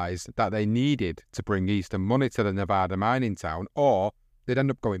realised that they needed to bring Eastern money to the Nevada mining town or they'd end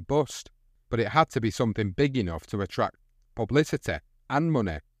up going bust. But it had to be something big enough to attract publicity and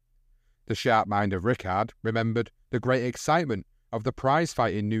money. The sharp mind of Rickard remembered the great excitement of the prize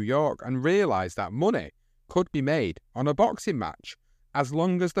fight in New York and realised that money could be made on a boxing match as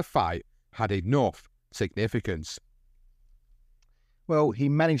long as the fight had enough significance. Well, he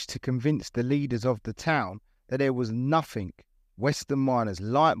managed to convince the leaders of the town that there was nothing Western miners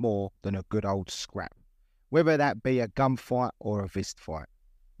like more than a good old scrap, whether that be a gunfight or a fist fight.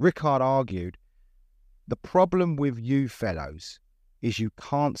 Rickard argued, "The problem with you fellows is you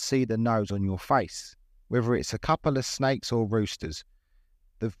can't see the nose on your face, whether it's a couple of snakes or roosters.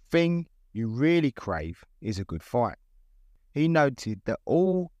 The thing you really crave is a good fight." He noted that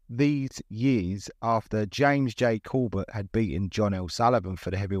all these years after James J. Corbett had beaten John L. Sullivan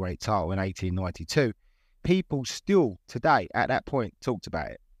for the heavyweight title in 1892, people still today at that point talked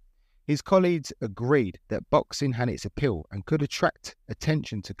about it. His colleagues agreed that boxing had its appeal and could attract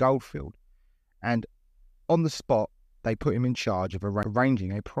attention to Goldfield, and on the spot they put him in charge of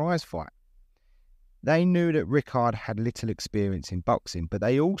arranging a prize fight. They knew that Rickard had little experience in boxing, but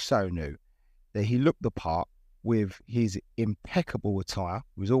they also knew that he looked the part with his impeccable attire.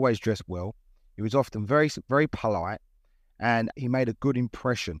 He was always dressed well. He was often very, very polite, and he made a good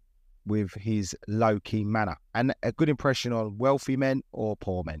impression with his low-key manner, and a good impression on wealthy men or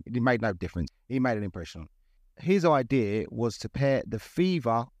poor men. It made no difference. He made an impression. His idea was to pair the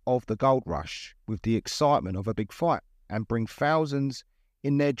fever of the gold rush with the excitement of a big fight and bring thousands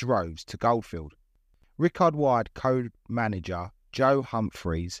in their droves to Goldfield. Rickard wired co-manager Joe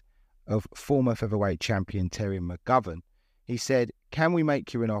Humphreys of former featherweight champion Terry McGovern. He said, "Can we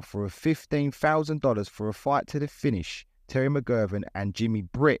make you an offer of $15,000 for a fight to the finish, Terry McGovern and Jimmy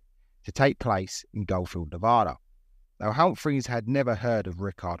Britt, to take place in Goldfield, Nevada?" Now, Humphreys had never heard of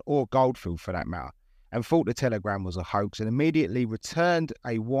Rickard or Goldfield for that matter, and thought the telegram was a hoax, and immediately returned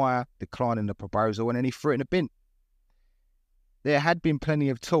a wire declining the proposal, and then he threw it in a bin. There had been plenty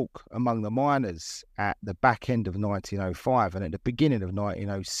of talk among the miners at the back end of 1905 and at the beginning of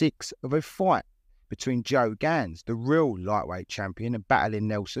 1906 of a fight between Joe Gans, the real lightweight champion, and battling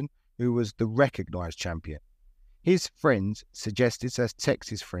Nelson, who was the recognised champion. His friends suggested, as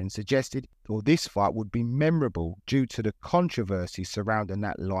Tex's friends suggested, or this fight would be memorable due to the controversy surrounding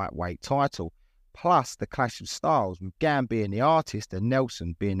that lightweight title, plus the clash of styles with Gan being the artist and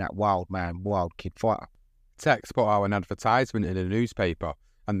Nelson being that wild man, wild kid fighter. Tex put out an advertisement in a newspaper,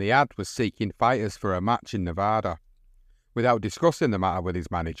 and the ad was seeking fighters for a match in Nevada. Without discussing the matter with his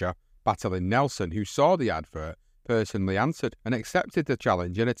manager, battling Nelson, who saw the advert, personally answered and accepted the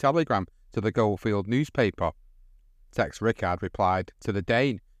challenge in a telegram to the Goldfield newspaper. Tex Rickard replied to the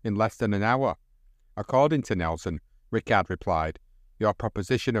Dane in less than an hour. According to Nelson, Rickard replied, "Your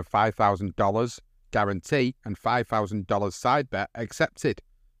proposition of $5,000 guarantee and $5,000 side bet accepted,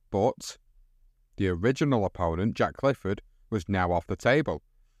 but..." The original opponent, Jack Clifford, was now off the table,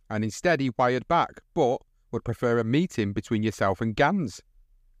 and instead he wired back, but would prefer a meeting between yourself and Gans.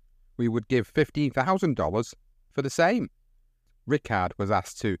 We would give $15,000 for the same. Rickard was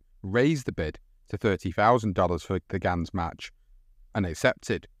asked to raise the bid to $30,000 for the Gans match, and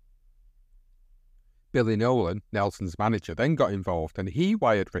accepted. Billy Nolan, Nelson's manager, then got involved, and he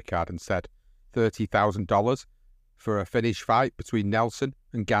wired Rickard and said $30,000 for a finish fight between Nelson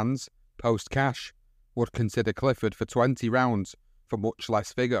and Gans, post-cash, would consider Clifford for 20 rounds for much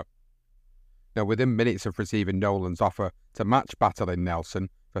less figure. Now, within minutes of receiving Nolan's offer to match battling Nelson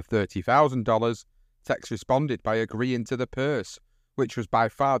for $30,000, Tex responded by agreeing to the purse, which was by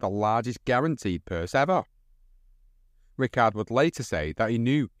far the largest guaranteed purse ever. Rickard would later say that he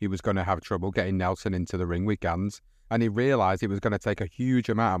knew he was going to have trouble getting Nelson into the ring with Gans, and he realised it was going to take a huge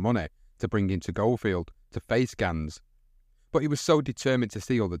amount of money to bring him to Goldfield to face Gans. But he was so determined to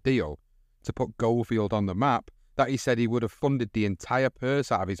seal the deal, to put Goldfield on the map, that he said he would have funded the entire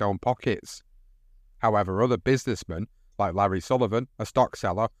purse out of his own pockets. However, other businessmen, like Larry Sullivan, a stock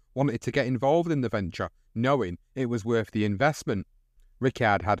seller, wanted to get involved in the venture, knowing it was worth the investment.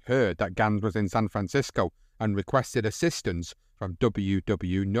 Rickard had heard that Gans was in San Francisco and requested assistance from W.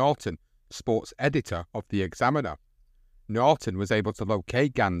 Norton, sports editor of The Examiner. Norton was able to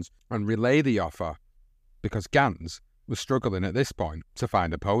locate Gans and relay the offer, because Gans was struggling at this point to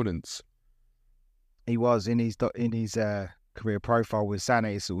find opponents. He was in his career profile with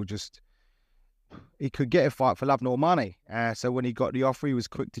Sanity, sort of just, he could get a fight for love nor money. So when he got the offer, he was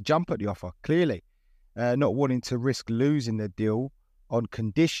quick to jump at the offer, clearly. Not wanting to risk losing the deal on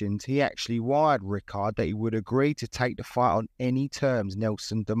conditions, he actually wired Rickard that he would agree to take the fight on any terms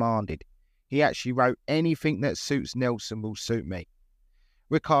Nelson demanded. He actually wrote, "Anything that suits Nelson will suit me."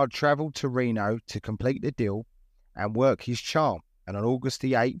 Rickard travelled to Reno to complete the deal and work his charm, and on August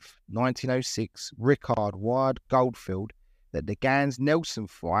the 8th, 1906, Rickard wired Goldfield that the Gans-Nelson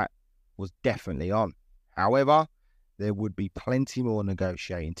fight was definitely on. However, there would be plenty more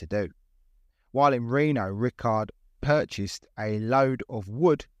negotiating to do. While in Reno, Rickard purchased a load of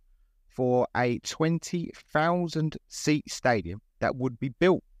wood for a 20,000-seat stadium that would be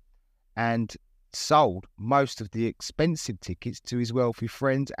built, and sold most of the expensive tickets to his wealthy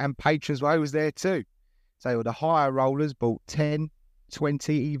friends and patrons while he was there too. So the higher rollers bought 10,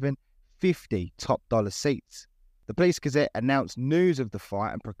 20, even 50 top dollar seats. The Police Gazette announced news of the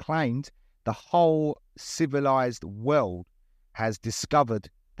fight and proclaimed the whole civilized world has discovered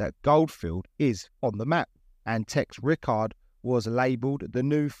that Goldfield is on the map, and Tex Rickard was labelled the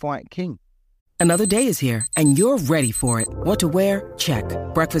new fight king. Another day is here, and you're ready for it. What to wear? Check.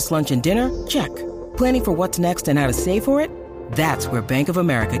 Breakfast, lunch, and dinner? Check. Planning for what's next and how to save for it? That's where Bank of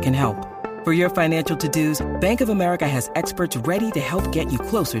America can help. For your financial to-dos, Bank of America has experts ready to help get you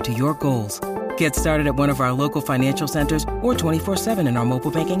closer to your goals. Get started at one of our local financial centers or 24/7 in our mobile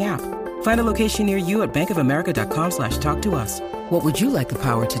banking app. Find a location near you at bankofamerica.com/talktous. What would you like the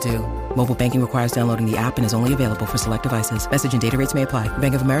power to do? Mobile banking requires downloading the app and is only available for select devices. Message and data rates may apply.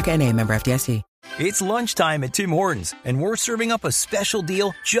 Bank of America N.A., member FDIC. It's lunchtime at Tim Hortons, and we're serving up a special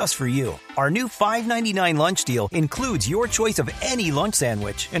deal just for you. Our new $5.99 lunch deal includes your choice of any lunch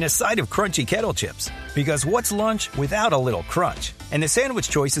sandwich and a side of crunchy kettle chips. Because what's lunch without a little crunch? And the sandwich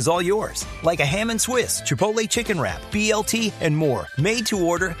choice is all yours, like a ham and Swiss, Chipotle chicken wrap, BLT, and more, made to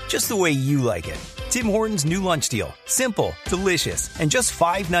order just the way you like it. Tim Hortons' new lunch deal. Simple, delicious, and just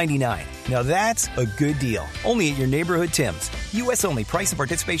 $5.99. Now that's a good deal. Only at your neighborhood Tim's. U.S. only. Price and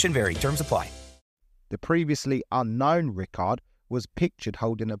participation vary. Terms apply. The previously unknown Rickard was pictured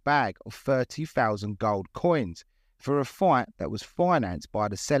holding a bag of 30,000 gold coins for a fight that was financed by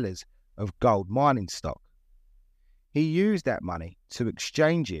the sellers of gold mining stock. He used that money to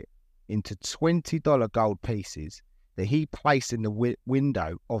exchange it into $20 gold pieces that he placed in the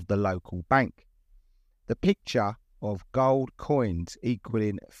window of the local bank. The picture of gold coins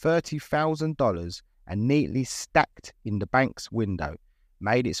equaling $30,000 and neatly stacked in the bank's window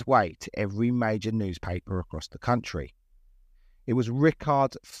made its way to every major newspaper across the country. It was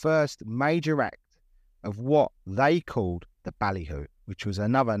Rickard's first major act of what they called the ballyhoo, which was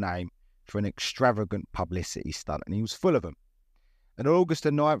another name for an extravagant publicity stunt, and he was full of them. On August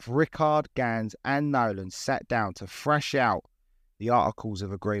the 9th, Rickard, Gans and Nolan sat down to thrash out the Articles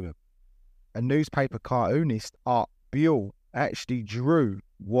of Agreement. A newspaper cartoonist, Art Buell, actually drew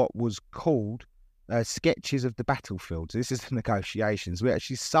what was called sketches of the battlefields. This is the negotiations. We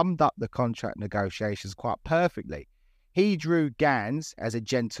actually summed up the contract negotiations quite perfectly. He drew Gans as a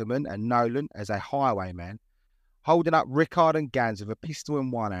gentleman and Nolan as a highwayman, holding up Rickard and Gans with a pistol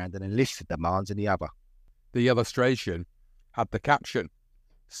in one hand and enlisted demands in the other. The illustration had the caption,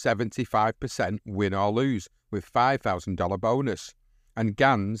 75% win or lose with $5,000 bonus, and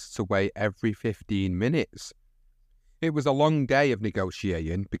Gans to weigh every 15 minutes. It was a long day of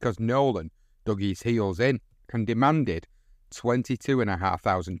negotiating because Nolan dug his heels in and demanded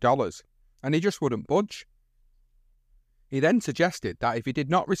 $22,500, and he just wouldn't budge. He then suggested that if he did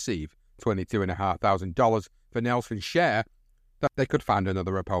not receive $22,500 for Nelson's share, that they could find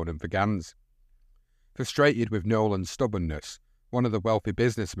another opponent for Gans. Frustrated with Nolan's stubbornness, one of the wealthy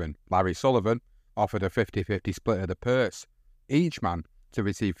businessmen, Larry Sullivan, offered a 50-50 split of the purse, each man to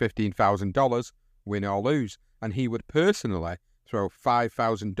receive $15,000, win or lose, and he would personally throw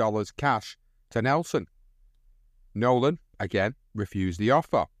 $5,000 cash to Nelson. Nolan, again, refused the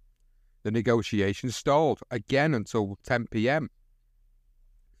offer. The negotiations stalled again until 10 p.m.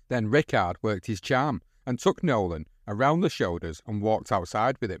 Then Rickard worked his charm and took Nolan around the shoulders and walked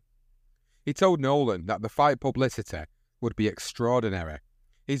outside with him. He told Nolan that the fight publicity would be extraordinary.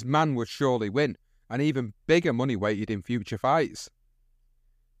 His man would surely win, and even bigger money waited in future fights.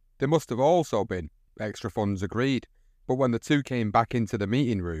 There must have also been extra funds agreed, but when the two came back into the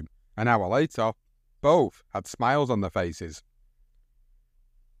meeting room an hour later, both had smiles on their faces.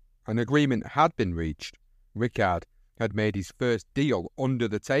 An agreement had been reached. Rickard had made his first deal under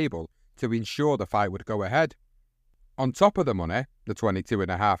the table to ensure the fight would go ahead. On top of the money, the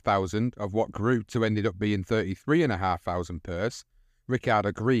 $22,500 of what grew to ended up being $33,500 purse, Rickard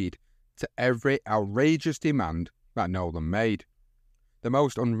agreed to every outrageous demand that Nolan made. The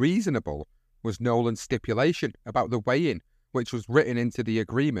most unreasonable was Nolan's stipulation about the weigh-in, which was written into the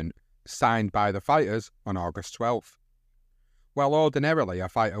agreement signed by the fighters on August 12th. While ordinarily a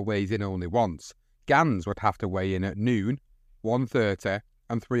fighter weighs in only once, Gans would have to weigh in at noon, 1:30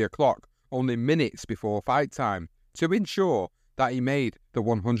 and 3 o'clock, only minutes before fight time, to ensure that he made the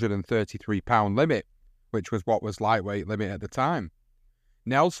 133-pound limit, which was what was lightweight limit at the time.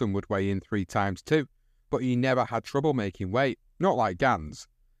 Nelson would weigh in 3 times too, but he never had trouble making weight, not like Gans.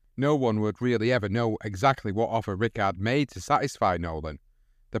 No one would really ever know exactly what offer Rickard made to satisfy Nolan.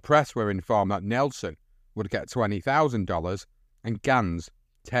 The press were informed that Nelson would get $20,000 and Gans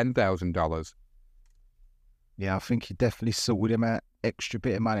 $10,000. Yeah, I think he definitely sorted him out extra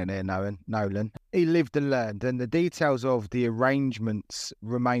bit of money there, Nolan. He lived and learned, and the details of the arrangements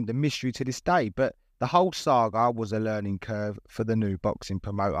remained a mystery to this day, but the whole saga was a learning curve for the new boxing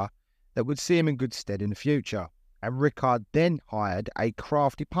promoter that would see him in good stead in the future. And Rickard then hired a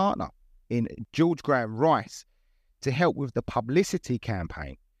crafty partner in George Graham Rice to help with the publicity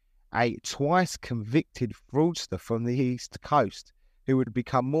campaign, a twice convicted fraudster from the East Coast who would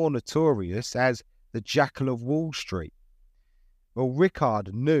become more notorious as the Jackal of Wall Street. Well,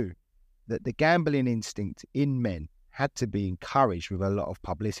 Rickard knew that the gambling instinct in men had to be encouraged with a lot of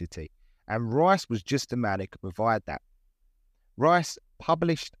publicity, and Rice was just the man who could provide that. Rice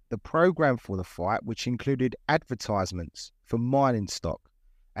published the program for the fight, which included advertisements for mining stock,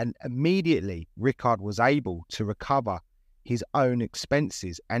 and immediately Rickard was able to recover his own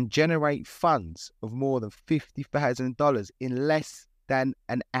expenses and generate funds of more than $50,000 in less than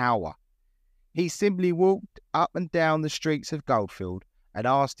an hour. He simply walked up and down the streets of Goldfield and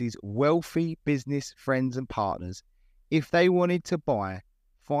asked his wealthy business friends and partners if they wanted to buy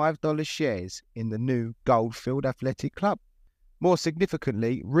 $5 shares in the new Goldfield Athletic Club. More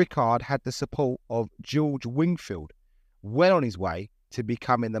significantly, Rickard had the support of George Wingfield, well on his way to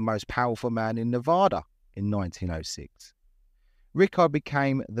becoming the most powerful man in Nevada in 1906. Rickard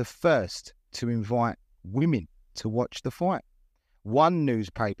became the first to invite women to watch the fight. One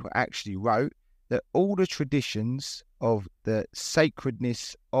newspaper actually wrote that all the traditions of the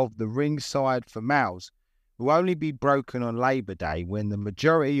sacredness of the ringside for males will only be broken on Labor Day, when the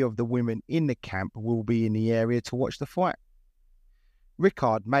majority of the women in the camp will be in the area to watch the fight.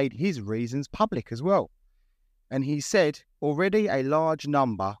 Rickard made his reasons public as well. And he said, already a large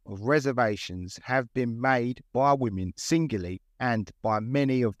number of reservations have been made by women singularly and by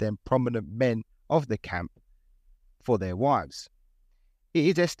many of them prominent men of the camp for their wives. It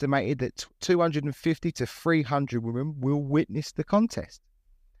is estimated that 250 to 300 women will witness the contest.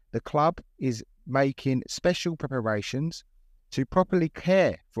 The club is making special preparations to properly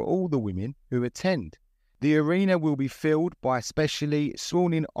care for all the women who attend. The arena will be filled by specially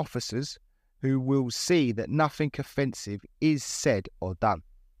sworn-in officers who will see that nothing offensive is said or done.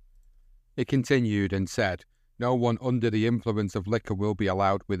 It continued and said, no one under the influence of liquor will be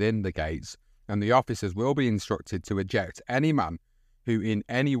allowed within the gates, and the officers will be instructed to eject any man who in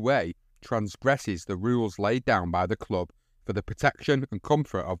any way transgresses the rules laid down by the club for the protection and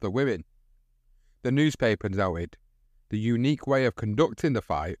comfort of the women. The newspaper noted, the unique way of conducting the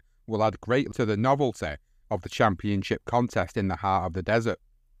fight will add greatly to the novelty of the championship contest in the heart of the desert.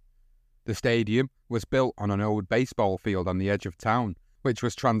 The stadium was built on an old baseball field on the edge of town, which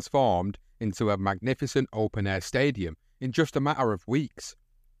was transformed into a magnificent open-air stadium in just a matter of weeks.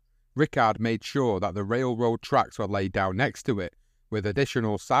 Rickard made sure that the railroad tracks were laid down next to it, with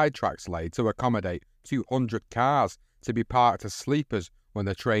additional side tracks laid to accommodate 200 cars to be parked as sleepers when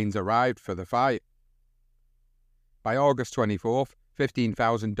the trains arrived for the fight. By August 24th,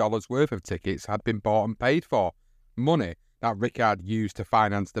 $15,000 worth of tickets had been bought and paid for, money that Rickard used to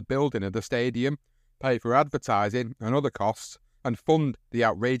finance the building of the stadium, pay for advertising and other costs, and fund the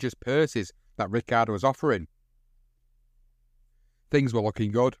outrageous purses that Rickard was offering. Things were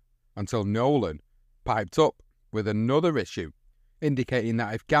looking good until Nolan piped up with another issue, indicating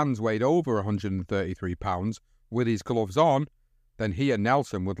that if Gans weighed over 133 pounds with his gloves on, then he and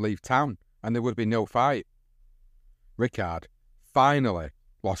Nelson would leave town and there would be no fight. Rickard finally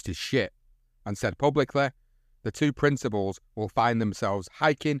lost his shit and said publicly, the two principals will find themselves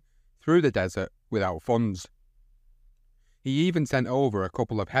hiking through the desert without funds. He even sent over a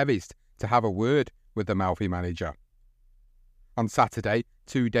couple of heavies to have a word with the mouthy manager. On Saturday,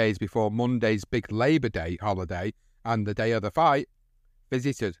 2 days before Monday's big Labour Day holiday and the day of the fight,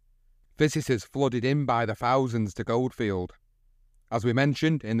 visitors flooded in by the thousands to Goldfield. As we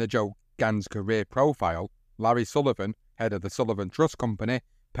mentioned in the Joe Gans career profile, Larry Sullivan, head of the Sullivan Trust Company,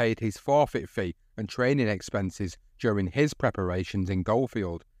 paid his forfeit fee and training expenses during his preparations in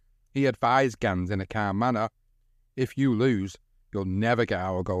Goldfield. He advised Gans in a calm manner, if you lose, you'll never get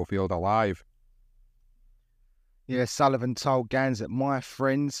out of Goldfield alive. Yeah, Sullivan told Gans that my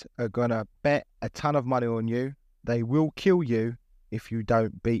friends are going to bet a ton of money on you. They will kill you if you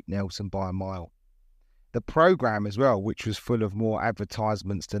don't beat Nelson by a mile. The programme as well, which was full of more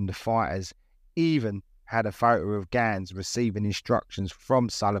advertisements than the fighters, even had a photo of Gans receiving instructions from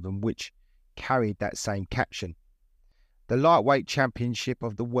Sullivan which carried that same caption. The lightweight championship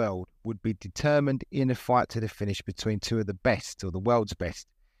of the world would be determined in a fight to the finish between two of the best, or the world's best,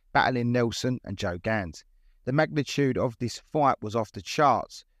 battling Nelson and Joe Gans. The magnitude of this fight was off the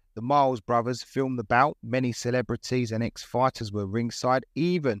charts. The Miles brothers filmed the bout, many celebrities and ex-fighters were ringside,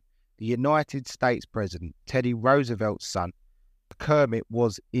 even the United States President, Teddy Roosevelt's son, Kermit,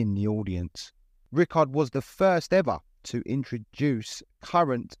 was in the audience. Rickard was the first ever to introduce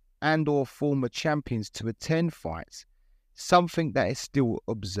current and or former champions to attend fights, something that is still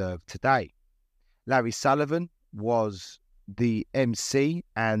observed today. Larry Sullivan was the MC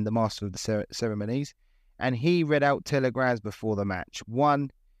and the master of the ceremonies, and he read out telegrams before the match. One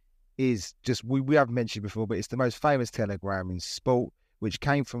is just, we haven't mentioned before, but it's the most famous telegram in sport, which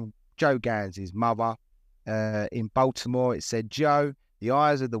came from Joe Gans' mother. In Baltimore, it said, Joe, the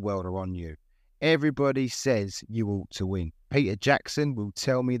eyes of the world are on you. Everybody says you ought to win. Peter Jackson will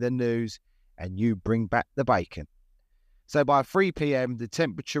tell me the news and you bring back the bacon. So by 3 p.m, the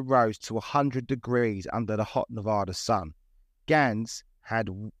temperature rose to 100 degrees under the hot Nevada sun. Gans had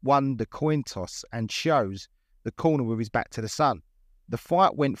won the coin toss and chose the corner with his back to the sun. The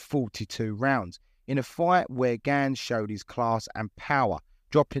fight went 42 rounds, in a fight where Gans showed his class and power,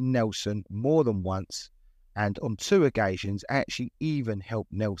 dropping Nelson more than once, and on 2 occasions actually even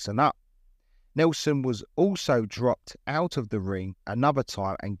helped Nelson up. Nelson was also dropped out of the ring another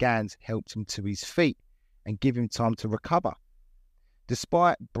time and Gans helped him to his feet and give him time to recover.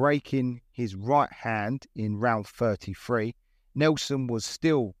 Despite breaking his right hand in round 33, Nelson was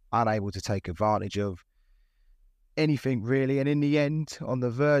still unable to take advantage of anything really, and in the end, on the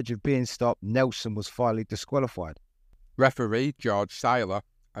verge of being stopped, Nelson was finally disqualified. Referee George Seiler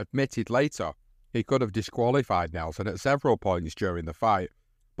admitted later he could have disqualified Nelson at several points during the fight,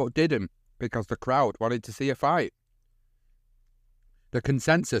 but didn't because the crowd wanted to see a fight. The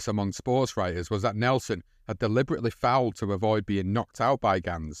consensus among sports writers was that Nelson had deliberately fouled to avoid being knocked out by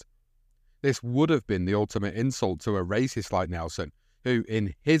Gans. This would have been the ultimate insult to a racist like Nelson, who,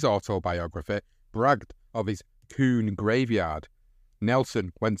 in his autobiography, bragged of his coon graveyard.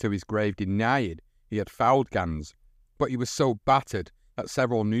 Nelson went to his grave denying he had fouled Gans, but he was so battered that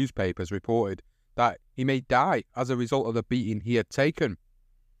several newspapers reported that he may die as a result of the beating he had taken.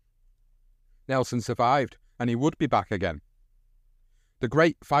 Nelson survived, and he would be back again. The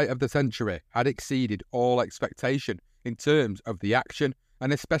great fight of the century had exceeded all expectation in terms of the action,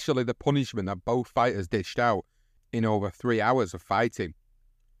 and especially the punishment that both fighters dished out in over 3 hours of fighting.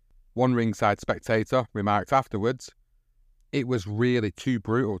 One ringside spectator remarked afterwards, "It was really too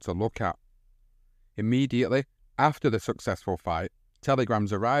brutal to look at." Immediately after the successful fight,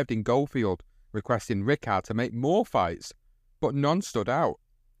 telegrams arrived in Goldfield requesting Rickard to make more fights, but none stood out.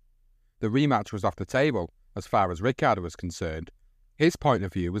 The rematch was off the table as far as Rickard was concerned. His point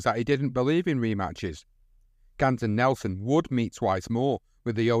of view was that he didn't believe in rematches. Gans and Nelson would meet twice more,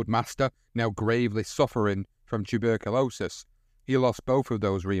 with the old master now gravely suffering from tuberculosis. He lost both of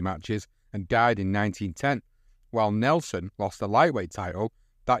those rematches and died in 1910, while Nelson lost the lightweight title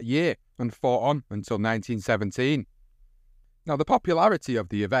that year and fought on until 1917. Now, the popularity of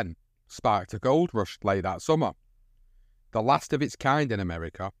the event sparked a gold rush late that summer, the last of its kind in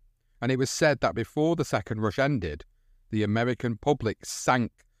America, and it was said that before the second rush ended, the American public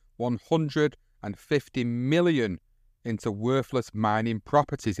sank $150 million into worthless mining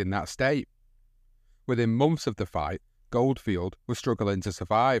properties in that state. Within months of the fight, Goldfield was struggling to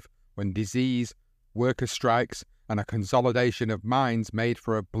survive when disease, worker strikes, and a consolidation of mines made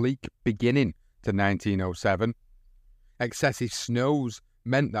for a bleak beginning to 1907. Excessive snows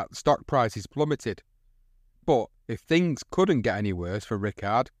meant that stock prices plummeted. But if things couldn't get any worse for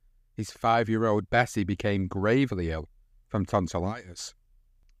Rickard, his 5-year-old Bessie became gravely ill from tonsillitis.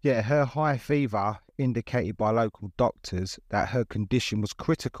 Yeah, her high fever indicated by local doctors that her condition was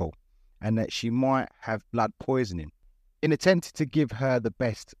critical and that she might have blood poisoning. In attempting to give her the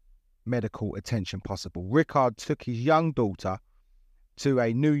best medical attention possible, Rickard took his young daughter to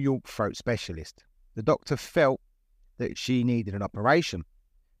a New York throat specialist. The doctor felt that she needed an operation,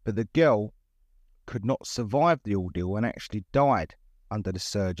 but the girl could not survive the ordeal and actually died under the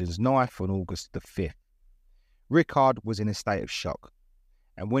surgeon's knife on August the 5th. Rickard was in a state of shock,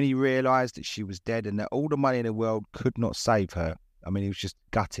 and when he realised that she was dead and that all the money in the world could not save her, he was just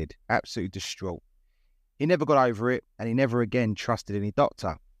gutted, absolutely distraught. He never got over it, and he never again trusted any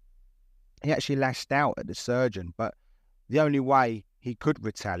doctor. He actually lashed out at the surgeon, but the only way he could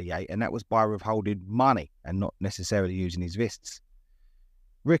retaliate, and that was by withholding money and not necessarily using his fists.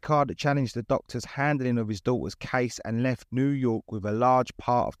 Rickard challenged the doctor's handling of his daughter's case and left New York with a large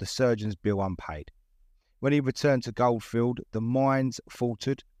part of the surgeon's bill unpaid. When he returned to Goldfield, the mines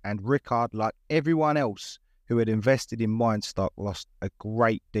faltered, and Rickard, like everyone else who had invested in mine stock, lost a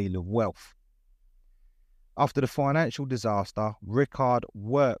great deal of wealth. After the financial disaster, Rickard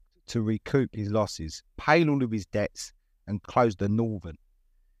worked to recoup his losses, pay all of his debts, and close the Northern.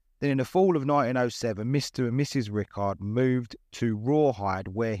 Then in the fall of 1907, Mr. and Mrs. Rickard moved to Rawhide,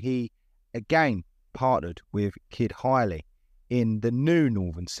 where he again partnered with Kid Hiley in the new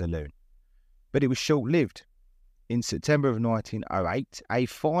Northern Saloon. But it was short-lived. In September of 1908, a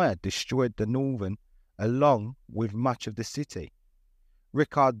fire destroyed the Northern along with much of the city.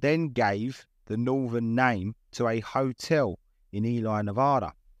 Rickard then gave the Northern name to a hotel in Ely,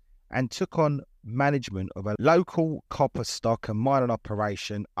 Nevada, and took on management of a local copper stock and mining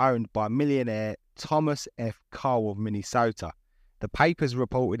operation owned by millionaire Thomas F. Cole of Minnesota. The papers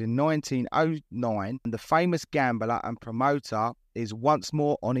reported in 1909, and the famous gambler and promoter is once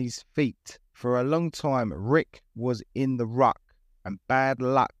more on his feet. For a long time, Rick was in the ruck, and bad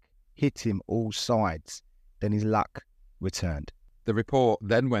luck hit him all sides. Then his luck returned. The report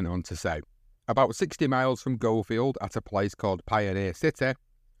then went on to say, about 60 miles from Goldfield, at a place called Pioneer City,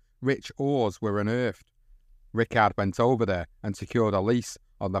 rich ores were unearthed. Rickard went over there and secured a lease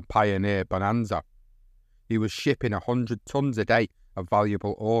on the Pioneer Bonanza. He was shipping 100 tons a day of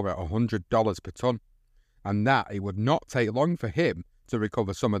valuable ore at $100 per ton, and that it would not take long for him to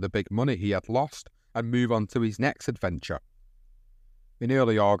recover some of the big money he had lost and move on to his next adventure. In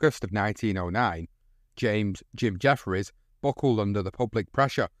early August of 1909, Jim Jeffries buckled under the public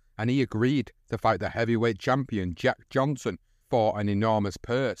pressure, and he agreed to fight the heavyweight champion Jack Johnson for an enormous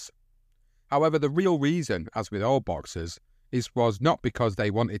purse. However, the real reason, as with all boxers, was not because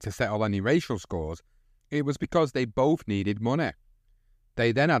they wanted to settle any racial scores, it was because they both needed money.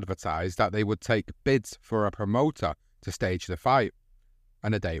 They then advertised that they would take bids for a promoter to stage the fight,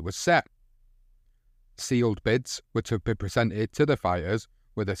 and a date was set. Sealed bids were to be presented to the fighters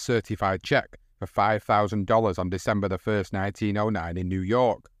with a certified check for $5,000 on December the 1st, 1909 in New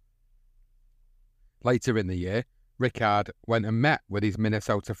York. Later in the year, Rickard went and met with his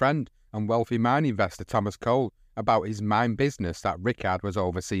Minnesota friend and wealthy mine investor Thomas Cole about his mine business that Rickard was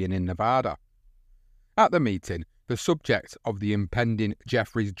overseeing in Nevada. At the meeting, the subject of the impending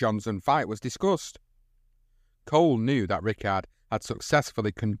Jeffries-Johnson fight was discussed. Cole knew that Rickard had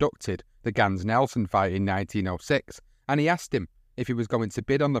successfully conducted the Gans-Nelson fight in 1906, and he asked him if he was going to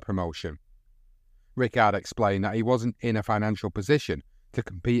bid on the promotion. Rickard explained that he wasn't in a financial position to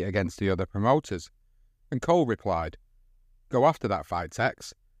compete against the other promoters, and Cole replied, "Go after that fight,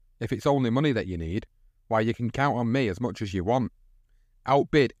 Tex. If it's only money that you need, why, you can count on me as much as you want.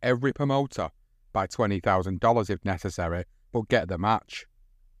 Outbid every promoter by $20,000 if necessary, but get the match."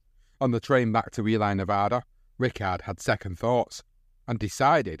 On the train back to Ely, Nevada, Rickard had second thoughts and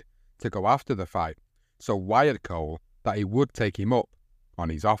decided to go after the fight, so wired Cole that he would take him up on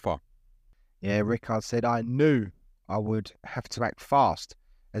his offer. Yeah, Rickard said, "I knew I would have to act fast,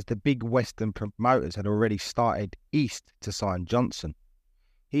 as the big Western promoters had already started east to sign Johnson.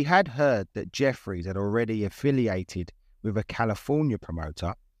 He had heard that Jeffries had already affiliated with a California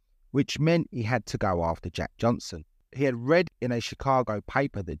promoter, which meant he had to go after Jack Johnson. He had read in a Chicago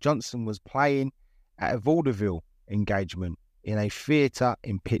paper that Johnson was playing at a vaudeville engagement in a theatre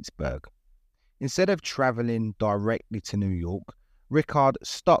in Pittsburgh. Instead of travelling directly to New York, Rickard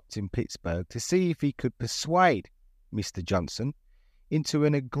stopped in Pittsburgh to see if he could persuade Mr. Johnson into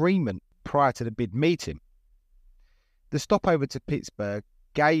an agreement prior to the bid meeting. The stopover to Pittsburgh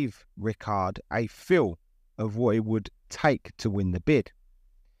gave Rickard a feel of what it would take to win the bid.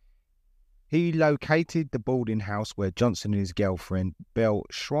 He located the boarding house where Johnson and his girlfriend, Belle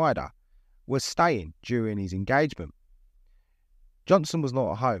Schreider, were staying during his engagement. Johnson was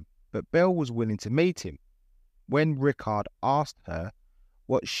not at home, but Belle was willing to meet him. When Rickard asked her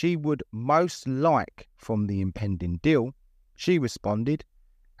what she would most like from the impending deal, she responded,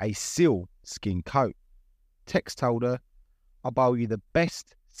 "A seal skin coat." Tex told her, "I'll buy you the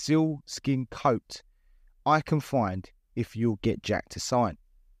best seal skin coat I can find if you'll get Jack to sign."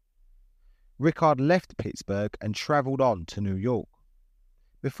 Rickard left Pittsburgh and travelled on to New York.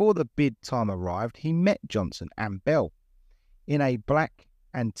 Before the bid time arrived, he met Johnson and Belle in a black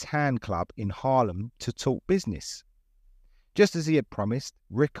and tan club in Harlem to talk business. Just as he had promised,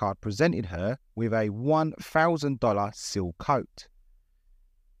 Rickard presented her with a $1,000 seal coat.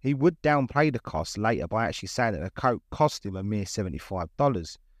 He would downplay the cost later by actually saying that the coat cost him a mere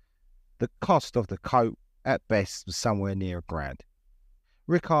 $75. The cost of the coat at best was somewhere near $1,000.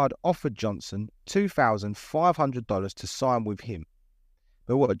 Rickard offered Johnson $2,500 to sign with him,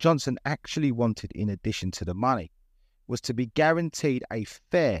 but what Johnson actually wanted in addition to the money was to be guaranteed a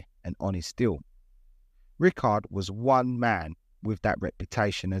fair and honest deal. Rickard was one man with that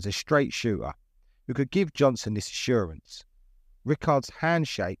reputation as a straight shooter who could give Johnson this assurance. Rickard's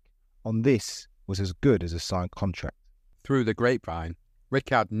handshake on this was as good as a signed contract. Through the grapevine,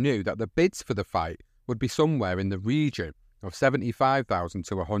 Rickard knew that the bids for the fight would be somewhere in the region of $75,000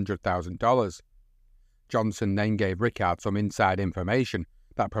 to $100,000. Johnson then gave Rickard some inside information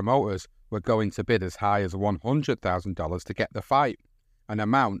that promoters were going to bid as high as $100,000 to get the fight, an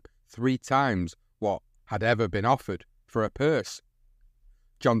amount 3 times what had ever been offered for a purse.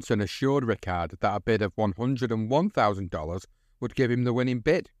 Johnson assured Rickard that a bid of $101,000 would give him the winning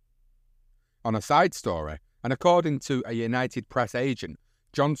bid. On a side story, and according to a United Press agent,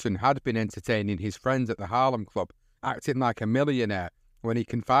 Johnson had been entertaining his friends at the Harlem Club, acting like a millionaire when he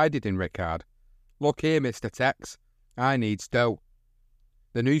confided in Rickard. "Look here, Mr. Tex, I need dough."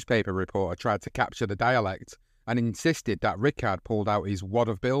 The newspaper reporter tried to capture the dialect and insisted that Rickard pulled out his wad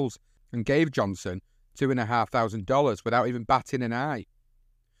of bills and gave Johnson $2,500 without even batting an eye.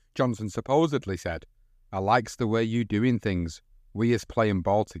 Johnson supposedly said, "I likes the way you doing things. We is playing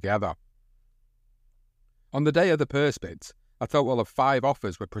ball together." On the day of the purse bids, a total of 5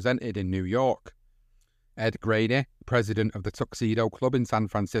 offers were presented in New York. Ed Grady, president of the Tuxedo Club in San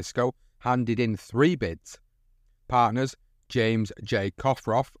Francisco, handed in 3 bids. Partners James J.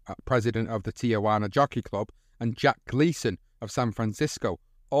 Koffroff, president of the Tijuana Jockey Club, and Jack Gleason of San Francisco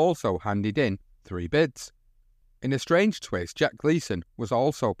also handed in 3 bids. In a strange twist, Jack Gleason was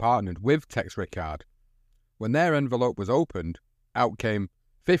also partnered with Tex Rickard. When their envelope was opened, out came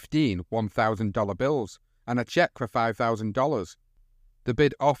 15 $1,000 bills and a check for $5,000. The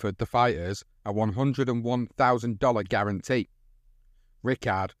bid offered the fighters a $101,000 guarantee.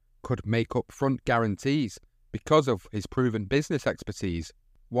 Rickard could make upfront guarantees because of his proven business expertise.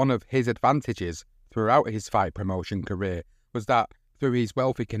 One of his advantages throughout his fight promotion career was that, through his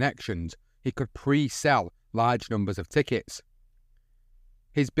wealthy connections, he could pre-sell large numbers of tickets.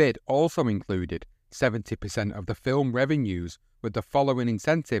 His bid also included 70% of the film revenues with the following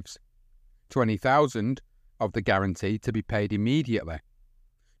incentives: $20,000 of the guarantee to be paid immediately.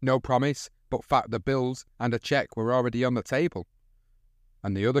 No promise, but fact the bills and a cheque were already on the table.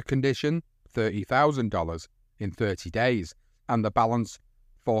 And the other condition, $30,000 in 30 days, and the balance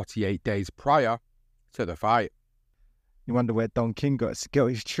 48 days prior to the fight. You wonder where Don King got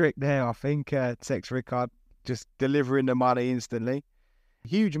his trick there, I think. Tex Rickard just delivering the money instantly.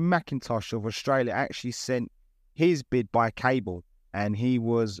 Hugh McIntosh of Australia actually sent his bid by cable, and he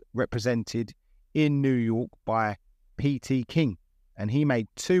was represented in New York by P.T. King, and he made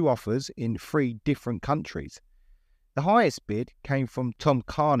 2 offers in 3 different countries. The highest bid came from Tom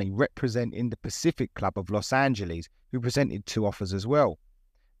Carney, representing the Pacific Club of Los Angeles, who presented 2 offers as well.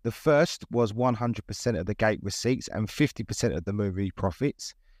 The first was 100% of the gate receipts and 50% of the movie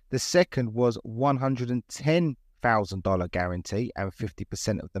profits. The second was $110,000 guarantee and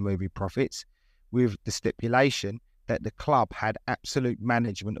 50% of the movie profits, with the stipulation that the club had absolute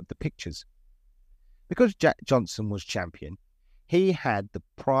management of the pictures. Because Jack Johnson was champion, he had the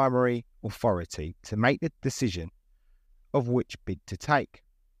primary authority to make the decision of which bid to take.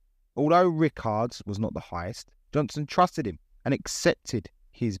 Although Rickard's was not the highest, Johnson trusted him and accepted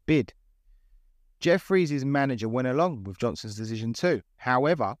his bid. Jeffries' manager went along with Johnson's decision too.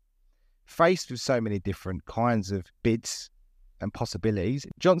 However, faced with so many different kinds of bids and possibilities,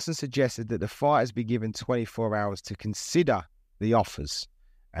 Johnson suggested that the fighters be given 24 hours to consider the offers,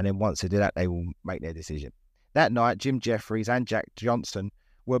 and then once they do that, they will make their decision. That night, Jim Jeffries and Jack Johnson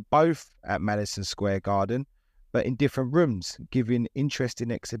were both at Madison Square Garden, but in different rooms, giving interesting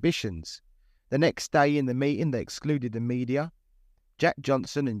exhibitions. The next day in the meeting, they excluded the media. Jack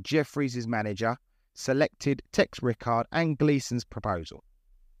Johnson and Jeffries' manager selected Tex Rickard and Gleason's proposal.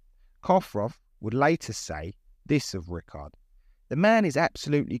 Koffroff would later say this of Rickard: "The man is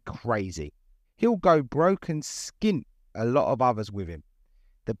absolutely crazy. He'll go broke and skint a lot of others with him.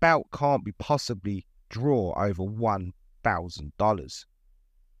 The bout can't be possibly draw over $1,000.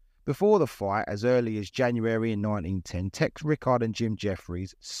 Before the fight, as early as January in 1910, Tex Rickard and Jim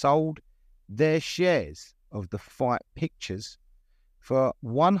Jeffries sold their shares of the fight pictures for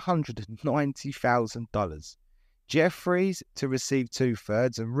 $190,000. Jeffries to receive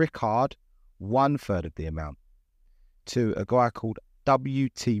 2/3 and Rickard 1/3 of the amount to a guy called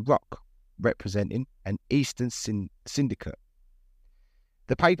W.T. Rock, representing an Eastern syndicate.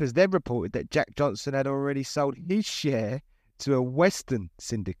 The papers then reported that Jack Johnson had already sold his share to a Western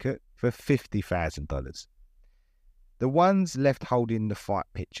syndicate for $50,000. The ones left holding the fight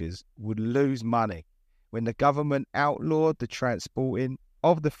pictures would lose money when the government outlawed the transporting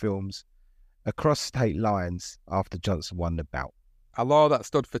of the films across state lines after Johnson won the bout. A law that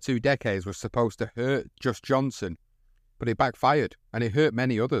stood for 2 decades was supposed to hurt just Johnson, but it backfired and it hurt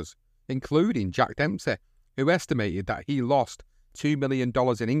many others, including Jack Dempsey, who estimated that he lost $2 million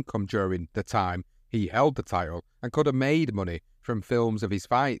in income during the time he held the title and could have made money from films of his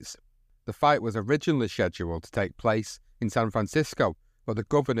fights. The fight was originally scheduled to take place in San Francisco, but the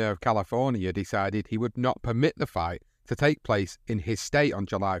governor of California decided he would not permit the fight to take place in his state on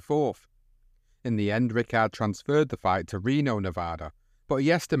July 4th. In the end, Rickard transferred the fight to Reno, Nevada, but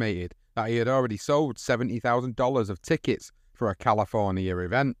he estimated that he had already sold $70,000 of tickets for a California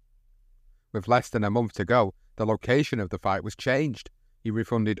event. With less than a month to go, the location of the fight was changed. He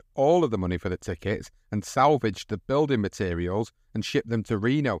refunded all of the money for the tickets and salvaged the building materials and shipped them to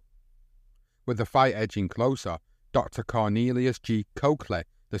Reno. With the fight edging closer, Dr. Cornelius G. Coakley,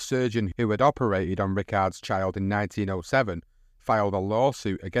 the surgeon who had operated on Rickard's child in 1907, filed a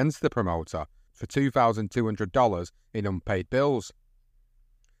lawsuit against the promoter for $2,200 in unpaid bills.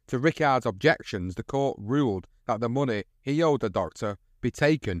 To Rickard's objections, the court ruled that the money he owed the doctor be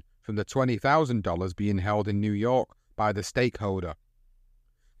taken from the $20,000 being held in New York by the stakeholder.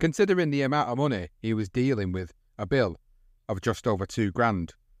 Considering the amount of money he was dealing with, a bill of just over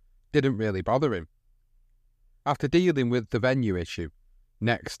 $2,000 didn't really bother him. After dealing with the venue issue,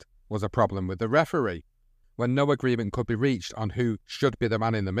 next was a problem with the referee. When no agreement could be reached on who should be the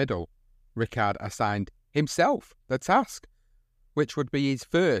man in the middle, Rickard assigned himself the task, which would be his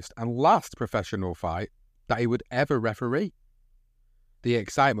first and last professional fight that he would ever referee. The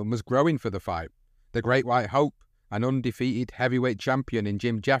excitement was growing for the fight. The Great White Hope, an undefeated heavyweight champion in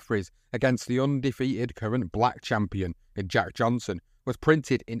Jim Jeffries against the undefeated current black champion in Jack Johnson, was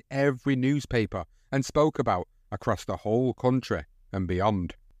printed in every newspaper and spoke about across the whole country and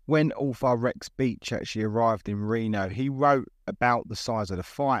beyond. When author Rex Beach actually arrived in Reno, he wrote about the size of the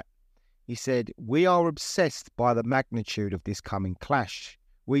fight. He said, "We are obsessed by the magnitude of this coming clash.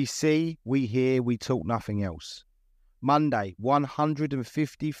 We see, we hear, we talk nothing else." Monday,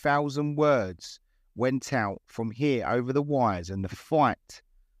 150,000 words went out from here over the wires, and the fight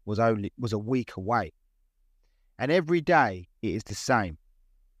was a week away. And every day it is the same.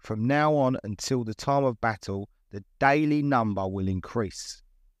 From now on until the time of battle, the daily number will increase.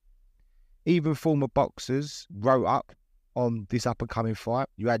 Even former boxers wrote up on this up-and-coming fight.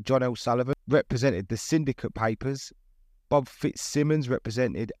 You had John L. Sullivan, represented the Syndicate papers. Bob Fitzsimmons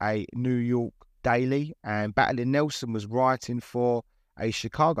represented a New York daily, and Battling Nelson was writing for a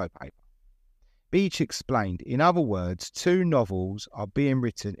Chicago paper. Beach explained, in other words, 2 novels are being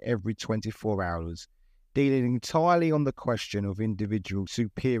written every 24 hours, dealing entirely on the question of individual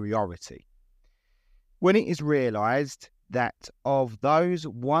superiority. When it is realised that of those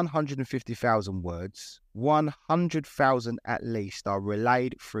 150,000 words, 100,000 at least are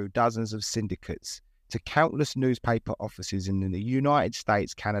relayed through dozens of syndicates to countless newspaper offices in the United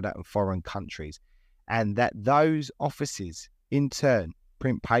States, Canada and foreign countries, and that those offices in turn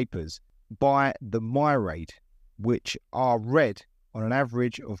print papers by the myriad, which are read on an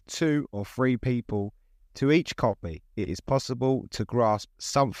average of 2 or 3 people to each copy, it is possible to grasp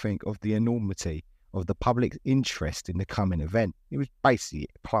something of the enormity of the public's interest in the coming event. It was basically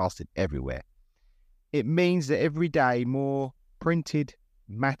plastered everywhere. It means that every day more printed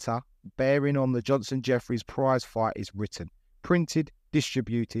matter bearing on the Johnson-Jeffries prize fight is written, printed,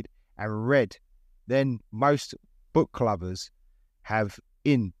 distributed and read than most book lovers have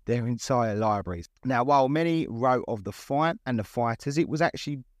in their entire libraries. Now, while many wrote of the fight and the fighters, it was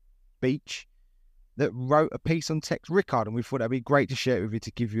actually Beach that wrote a piece on Tex Rickard, and we thought that'd be great to share it with you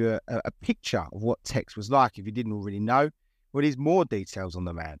to give you a picture of what Tex was like if you didn't already know. Well, there's more details on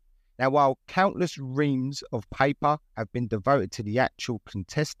the man. Now, while countless reams of paper have been devoted to the actual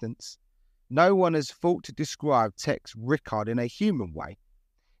contestants, no one has thought to describe Tex Rickard in a human way.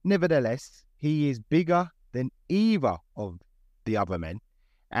 Nevertheless, he is bigger than either of the other men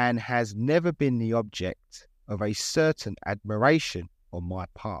and has never been the object of a certain admiration on my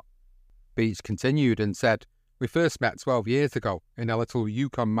part. Beach continued and said, "We first met 12 years ago in a little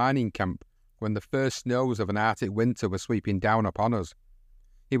Yukon mining camp when the first snows of an Arctic winter were sweeping down upon us.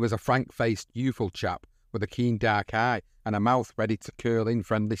 He was a frank-faced, youthful chap with a keen dark eye and a mouth ready to curl in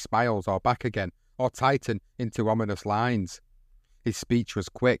friendly smiles or back again or tighten into ominous lines. His speech was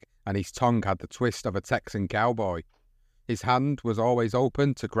quick and his tongue had the twist of a Texan cowboy. His hand was always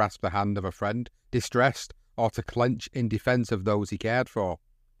open to grasp the hand of a friend, distressed, or to clench in defence of those he cared for.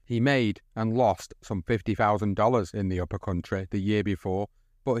 He made and lost some $50,000 in the upper country the year before,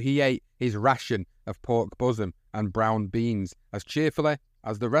 but he ate his ration of pork bosom and brown beans as cheerfully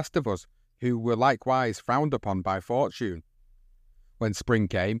as the rest of us, who were likewise frowned upon by fortune. When spring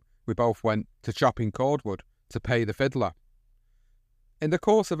came, we both went to chopping cordwood to pay the fiddler. In the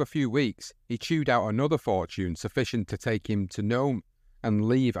course of a few weeks, he chewed out another fortune sufficient to take him to Nome and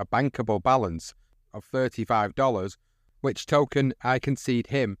leave a bankable balance of $35, which token I concede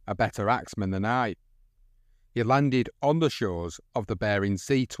him a better axeman than I. He landed on the shores of the Bering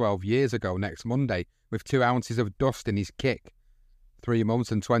Sea 12 years ago next Monday with 2 ounces of dust in his kick. 3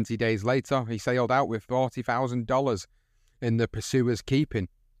 months and 20 days later, he sailed out with $40,000 in the pursuer's keeping.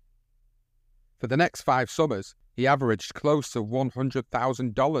 For the next 5 summers, he averaged close to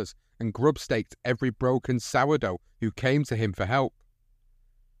 $100,000 and grub-staked every broken sourdough who came to him for help.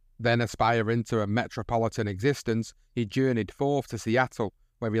 Then, aspiring to a metropolitan existence, he journeyed forth to Seattle,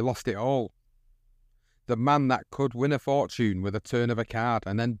 where he lost it all. The man that could win a fortune with a turn of a card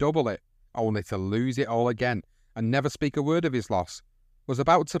and then double it, only to lose it all again and never speak a word of his loss, was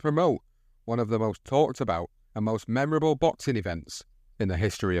about to promote one of the most talked about and most memorable boxing events in the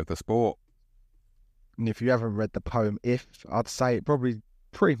history of the sport. And if you haven't read the poem If, I'd say it probably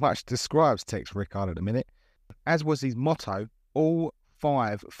pretty much describes Tex Rickard at the minute. As was his motto, all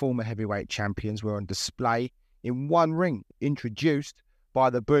 5 former heavyweight champions were on display in one ring, introduced by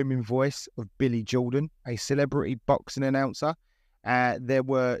the booming voice of Billy Jordan, a celebrity boxing announcer. There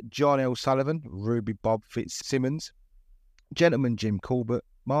were John L. Sullivan, Ruby Bob Fitzsimmons, Gentleman Jim Corbett,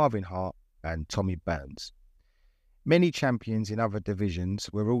 Marvin Hart and Tommy Burns. Many champions in other divisions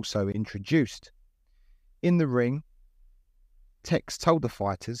were also introduced. In the ring, Tex told the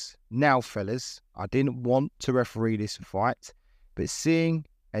fighters, "Now fellas, I didn't want to referee this fight, but seeing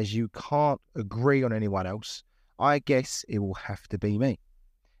as you can't agree on anyone else, I guess it will have to be me.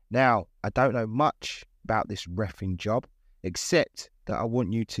 Now, I don't know much about this reffing job, except that I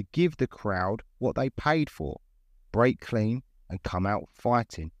want you to give the crowd what they paid for, break clean and come out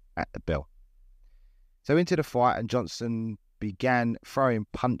fighting at the bell." So into the fight, and Johnson began throwing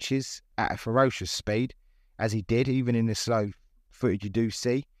punches at a ferocious speed, as he did even in the slow footage you do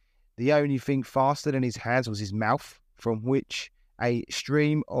see. The only thing faster than his hands was his mouth, from which a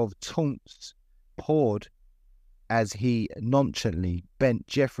stream of taunts poured as he nonchalantly bent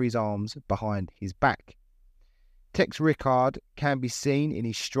Jeffrey's arms behind his back. Tex Rickard can be seen in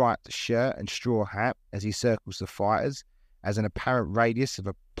his striped shirt and straw hat as he circles the fighters as an apparent radius of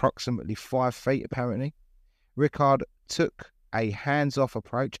approximately 5 feet apparently. Rickard took a hands-off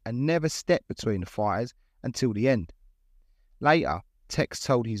approach and never stepped between the fighters until the end. Later, Tex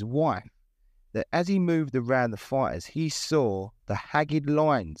told his wife that as he moved around the fighters, he saw the haggard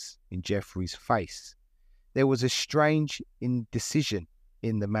lines in Jeffrey's face. There was a strange indecision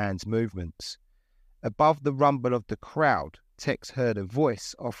in the man's movements. Above the rumble of the crowd, Tex heard a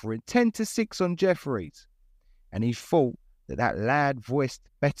voice offering 10-6 on Jeffries, and he thought that loud-voiced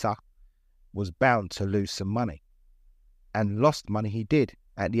bettor was bound to lose some money. And lost money he did.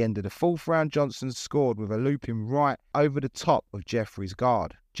 At the end of the 4th round, Johnson scored with a looping right over the top of Jeffrey's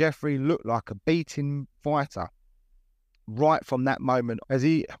guard. Jeffrey looked like a beaten fighter right from that moment as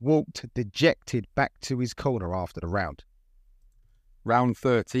he walked dejected back to his corner after the round. Round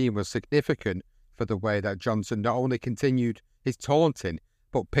 13 was significant for the way that Johnson not only continued his taunting,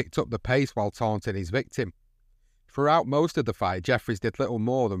 but picked up the pace while taunting his victim. Throughout most of the fight, Jeffries did little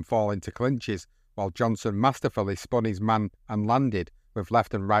more than fall into clinches, while Johnson masterfully spun his man and landed with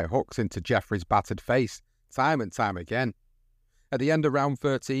left and right hooks into Jeffries' battered face, time and time again. At the end of round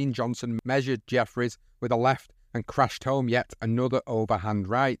 13, Johnson measured Jeffries with a left and crashed home yet another overhand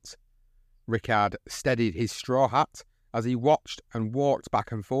right. Rickard steadied his straw hat as he watched and walked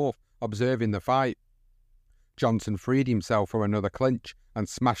back and forth, observing the fight. Johnson freed himself from another clinch and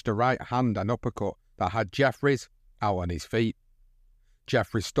smashed a right hand and uppercut that had Jeffries out on his feet.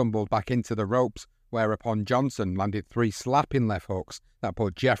 Jeffries stumbled back into the ropes, whereupon Johnson landed 3 slapping left hooks that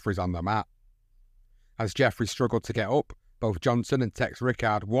put Jeffries on the mat. As Jeffries struggled to get up, both Johnson and Tex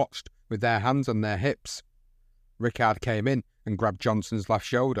Rickard watched with their hands on their hips. Rickard came in and grabbed Johnson's left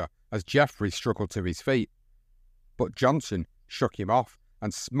shoulder as Jeffries struggled to his feet. But Johnson shook him off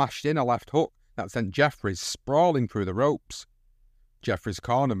and smashed in a left hook that sent Jeffries sprawling through the ropes. Jeffries'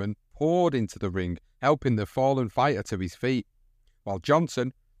 cornerman poured into the ring, helping the fallen fighter to his feet, while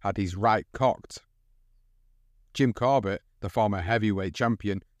Johnson had his right cocked. Jim Corbett, the former heavyweight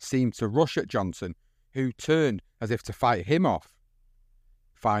champion, seemed to rush at Johnson, who turned as if to fight him off.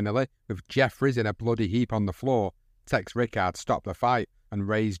 Finally, with Jeffries in a bloody heap on the floor, Tex Rickard stopped the fight and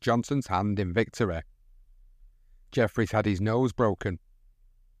raised Johnson's hand in victory. Jeffries had his nose broken,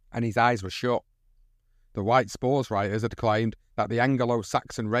 and his eyes were shut. The white sports writers had claimed that the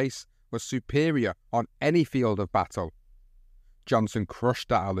Anglo-Saxon race was superior on any field of battle. Johnson crushed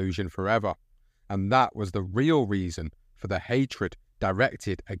that illusion forever, and that was the real reason for the hatred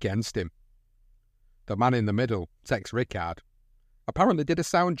directed against him. The man in the middle, Tex Rickard, apparently did a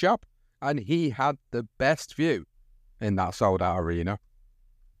sound job, and he had the best view in that sold-out arena.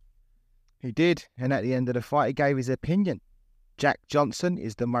 He did, and at the end of the fight he gave his opinion. Jack Johnson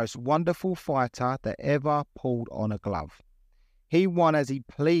is the most wonderful fighter that ever pulled on a glove. He won as he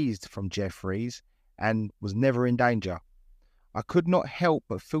pleased from Jeffries and was never in danger. I could not help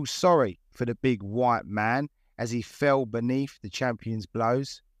but feel sorry for the big white man as he fell beneath the champion's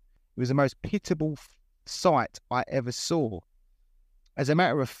blows. It was the most pitiable sight I ever saw. As a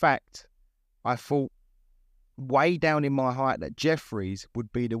matter of fact, I thought way down in my heart that Jeffries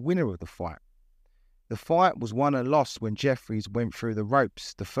would be the winner of the fight. The fight was won and lost when Jeffries went through the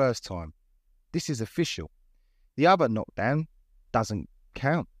ropes the first time. This is official. The other knockdown doesn't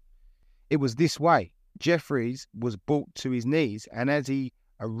count. It was this way. Jeffries was brought to his knees, and as he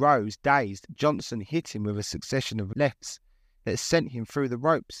arose dazed, Johnson hit him with a succession of lefts that sent him through the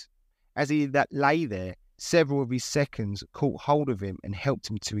ropes. As he lay there, several of his seconds caught hold of him and helped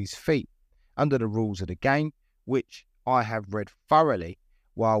him to his feet. Under the rules of the game, which I have read thoroughly,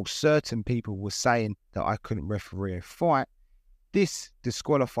 while certain people were saying that I couldn't referee a fight, this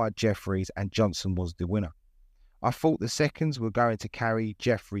disqualified Jeffries and Johnson was the winner. I thought the seconds were going to carry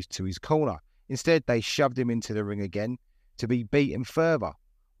Jeffries to his corner. Instead, they shoved him into the ring again to be beaten further,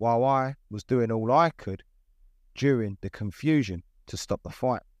 while I was doing all I could during the confusion to stop the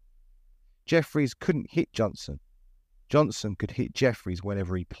fight. Jeffries couldn't hit Johnson. Johnson could hit Jeffries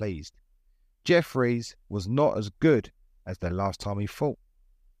whenever he pleased. Jeffries was not as good as the last time he fought.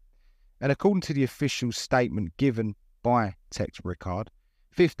 And according to the official statement given by Tex Rickard,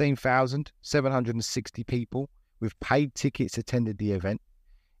 15,760 people with paid tickets attended the event,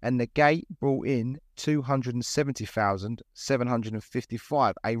 and the gate brought in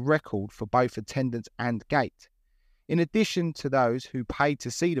 270,755, a record for both attendance and gate. In addition to those who paid to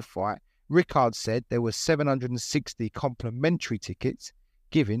see the fight, Rickard said there were 760 complimentary tickets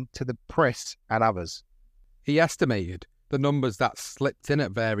given to the press and others. He estimated the numbers that slipped in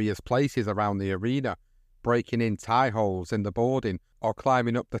at various places around the arena breaking in tie holes in the boarding or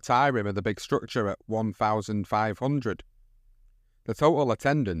climbing up the tie rim of the big structure at 1,500. The total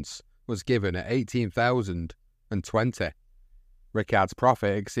attendance was given at 18,020. Rickard's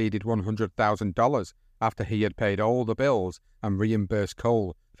profit exceeded $100,000 after he had paid all the bills and reimbursed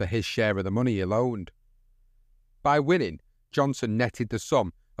Cole for his share of the money he loaned. By winning, Johnson netted the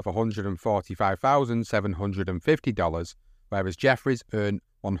sum of $145,750, whereas Jeffries earned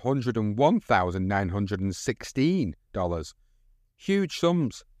 $101,916. Huge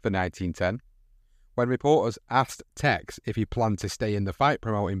sums for 1910. When reporters asked Tex if he planned to stay in the fight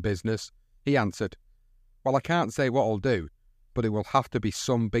promoting business, he answered, "Well, I can't say what I'll do, but it will have to be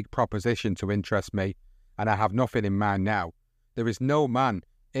some big proposition to interest me, and I have nothing in mind now. There is no man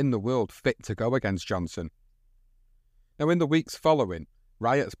in the world fit to go against Johnson." Now, in the weeks following,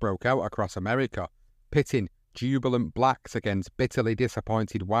 riots broke out across America, pitting jubilant blacks against bitterly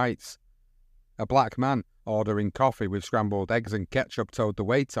disappointed whites. A black man ordering coffee with scrambled eggs and ketchup told the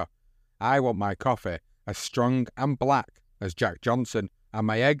waiter, "I want my coffee as strong and black as Jack Johnson, and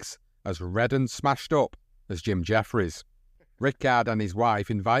my eggs as red and smashed up as Jim Jeffries." Rickard and his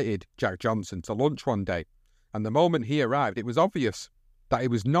wife invited Jack Johnson to lunch one day, and the moment he arrived, it was obvious that he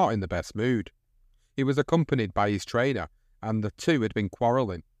was not in the best mood. He was accompanied by his trainer, and the two had been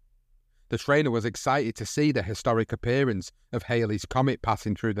quarrelling. The trainer was excited to see the historic appearance of Halley's Comet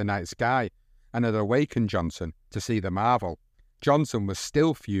passing through the night sky, and had awakened Johnson to see the marvel. Johnson was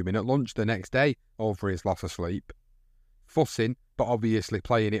still fuming at lunch the next day over his loss of sleep. Fussing, but obviously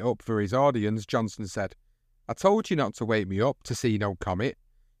playing it up for his audience, Johnson said, "I told you not to wake me up to see no comet.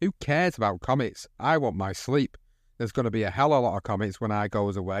 Who cares about comets? I want my sleep. There's going to be a hell of a lot of comets when I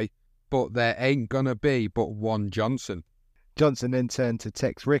goes away, but there ain't going to be but one Johnson." Johnson then turned to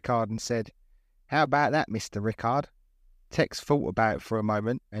Tex Rickard and said, "How about that, Mr. Rickard?" Tex thought about it for a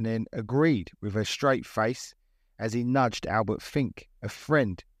moment and then agreed with a straight face as he nudged Albert Fink, a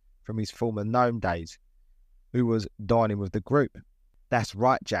friend from his former Gnome days, who was dining with the group. "That's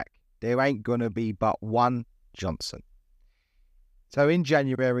right, Jack. There ain't going to be but one Johnson." So in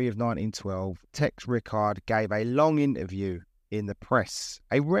January of 1912, Tex Rickard gave a long interview in the press,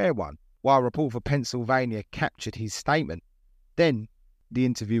 a rare one, while a reporter for Pennsylvania captured his statement. Then the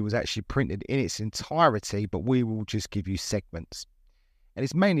interview was actually printed in its entirety, but we will just give you segments. And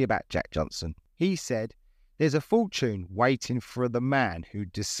it's mainly about Jack Johnson. He said, "There's a fortune waiting for the man who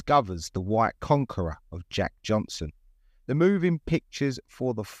discovers the white conqueror of Jack Johnson. The moving pictures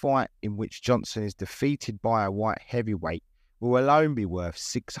for the fight in which Johnson is defeated by a white heavyweight will alone be worth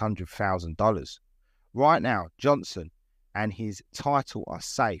 $600,000. Right now, Johnson and his title are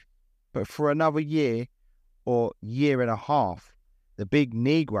safe, but for another year or year and a half, the big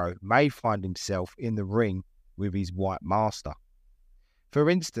Negro may find himself in the ring with his white master. For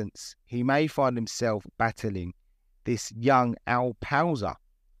instance, he may find himself battling this young Al Pauser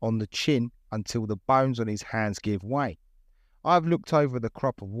on the chin until the bones on his hands give way. I've looked over the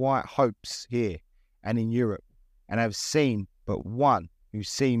crop of white hopes here and in Europe, and have seen but one who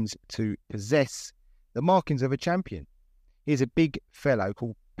seems to possess the markings of a champion. He's a big fellow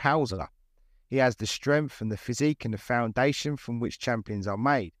called Pauser. He has the strength and the physique and the foundation from which champions are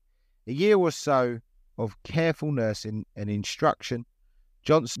made. A year or so of careful nursing and instruction,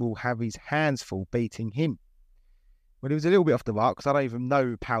 Johnson will have his hands full beating him." Well, he was a little bit off the mark because I don't even know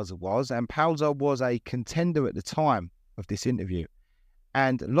who Pauser was, and Pauser was a contender at the time of this interview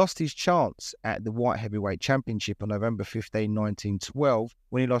and lost his chance at the White Heavyweight Championship on November 15, 1912,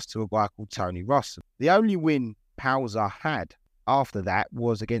 when he lost to a guy called Tony Ross. The only win Pauser had after that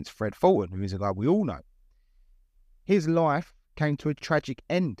was against Fred Fulton, who is a guy we all know. His life came to a tragic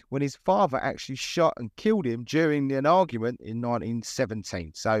end when his father actually shot and killed him during an argument in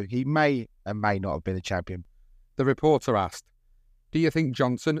 1917. So he may and may not have been a champion. The reporter asked, "Do you think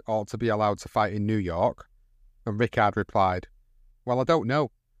Johnson ought to be allowed to fight in New York?" And Rickard replied, "Well, I don't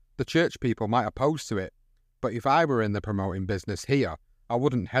know. The church people might oppose to it, but if I were in the promoting business here, I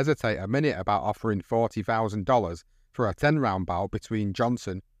wouldn't hesitate a minute about offering $40,000 for a 10-round bout between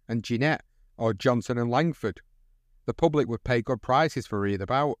Johnson and Jeanette or Johnson and Langford. The public would pay good prices for either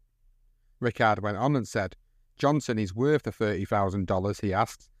bout." Rickard went on and said, "Johnson is worth the $30,000 he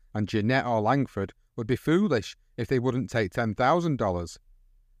asks, and Jeanette or Langford would be foolish if they wouldn't take $10,000.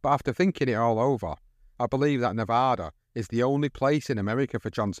 But after thinking it all over, I believe that Nevada is the only place in America for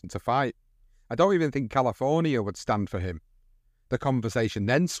Johnson to fight. I don't even think California would stand for him." The conversation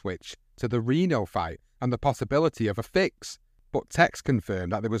then switched to the Reno fight and the possibility of a fix, but Tex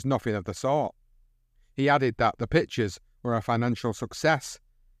confirmed that there was nothing of the sort. He added that the pictures were a financial success,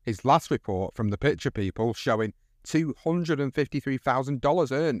 his last report from the picture people showing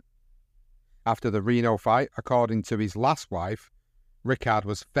 $253,000 earned. After the Reno fight, according to his last wife, Rickard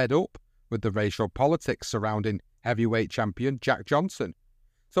was fed up with the racial politics surrounding heavyweight champion Jack Johnson.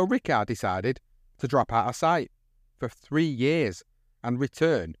 So Rickard decided to drop out of sight for 3 years and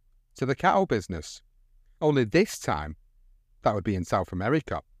return to the cattle business. Only this time, that would be in South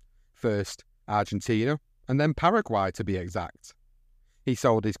America. First Argentina and then Paraguay to be exact. He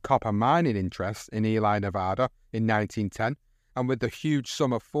sold his copper mining interests in Ely, Nevada in 1910, and with the huge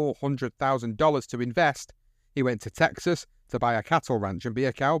sum of $400,000 to invest, he went to Texas to buy a cattle ranch and be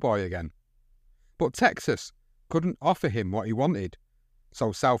a cowboy again. But Texas couldn't offer him what he wanted,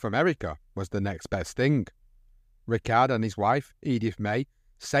 so South America was the next best thing. Rickard and his wife, Edith May,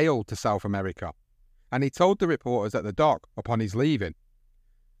 sailed to South America, and he told the reporters at the dock upon his leaving,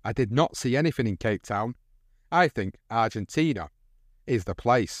 "I did not see anything in Cape Town. I think Argentina is the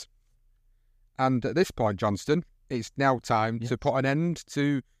place." And at this point, Johnston, it's now time to put an end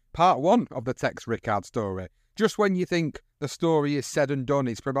to part 1 of the Tex Rickard story. Just when you think the story is said and done,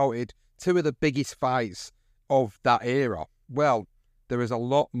 he's promoted 2 of the biggest fights of that era. Well, there is a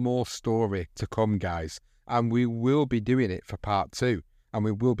lot more story to come, guys, and we will be doing it for part 2, and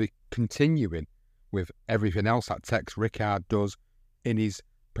we will be continuing with everything else that Tex Rickard does in his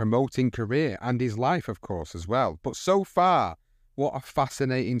promoting career and his life, of course, as well. But so far, what a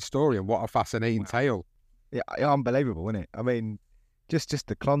fascinating story and what a fascinating tale. Yeah, unbelievable, isn't it? I mean, just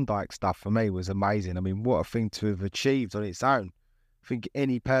the Klondike stuff for me was amazing. I mean, what a thing to have achieved on its own. I think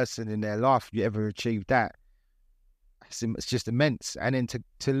any person in their life, if you ever achieved that, it's just immense. And then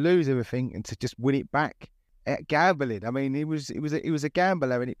to lose everything and to just win it back at gambling. I mean, he was a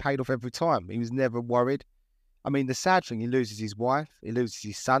gambler and it paid off every time. He was never worried. I mean, the sad thing, he loses his wife, he loses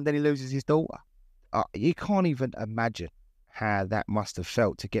his son, then he loses his daughter. You can't even imagine how that must have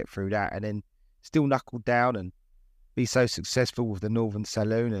felt to get through that and then still knuckle down and be so successful with the Northern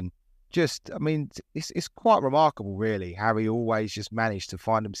Saloon. And just, I mean, it's quite remarkable, really, how he always just managed to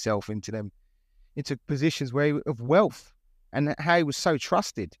find himself into positions of wealth, and how he was so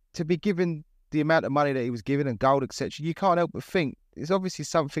trusted to be given the amount of money that he was given and gold, etc. You can't help but think there's obviously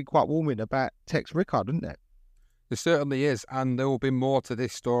something quite warming about Tex Rickard, isn't there? There certainly is, and there will be more to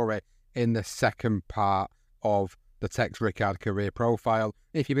this story in the second part of the Tex Rickard career profile.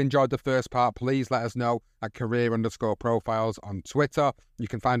 If you've enjoyed the first part, please let us know at career_profiles on Twitter. You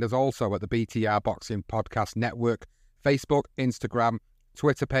can find us also at the BTR Boxing Podcast Network, Facebook, Instagram,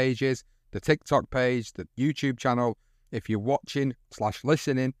 Twitter pages, the TikTok page, the YouTube channel. If you're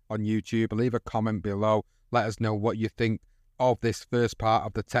watching/listening on YouTube, leave a comment below. Let us know what you think of this first part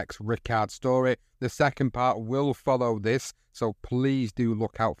of the Tex Rickard story. The second part will follow this, so please do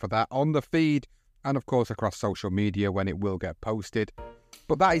look out for that on the feed and, of course, across social media when it will get posted.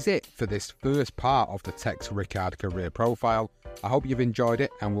 But that is it for this first part of the Tex Rickard career profile. I hope you've enjoyed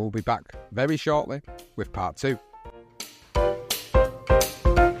it, and we'll be back very shortly with part 2.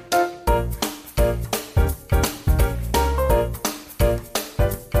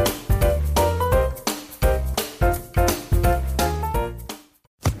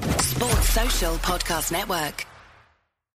 Podcast Network.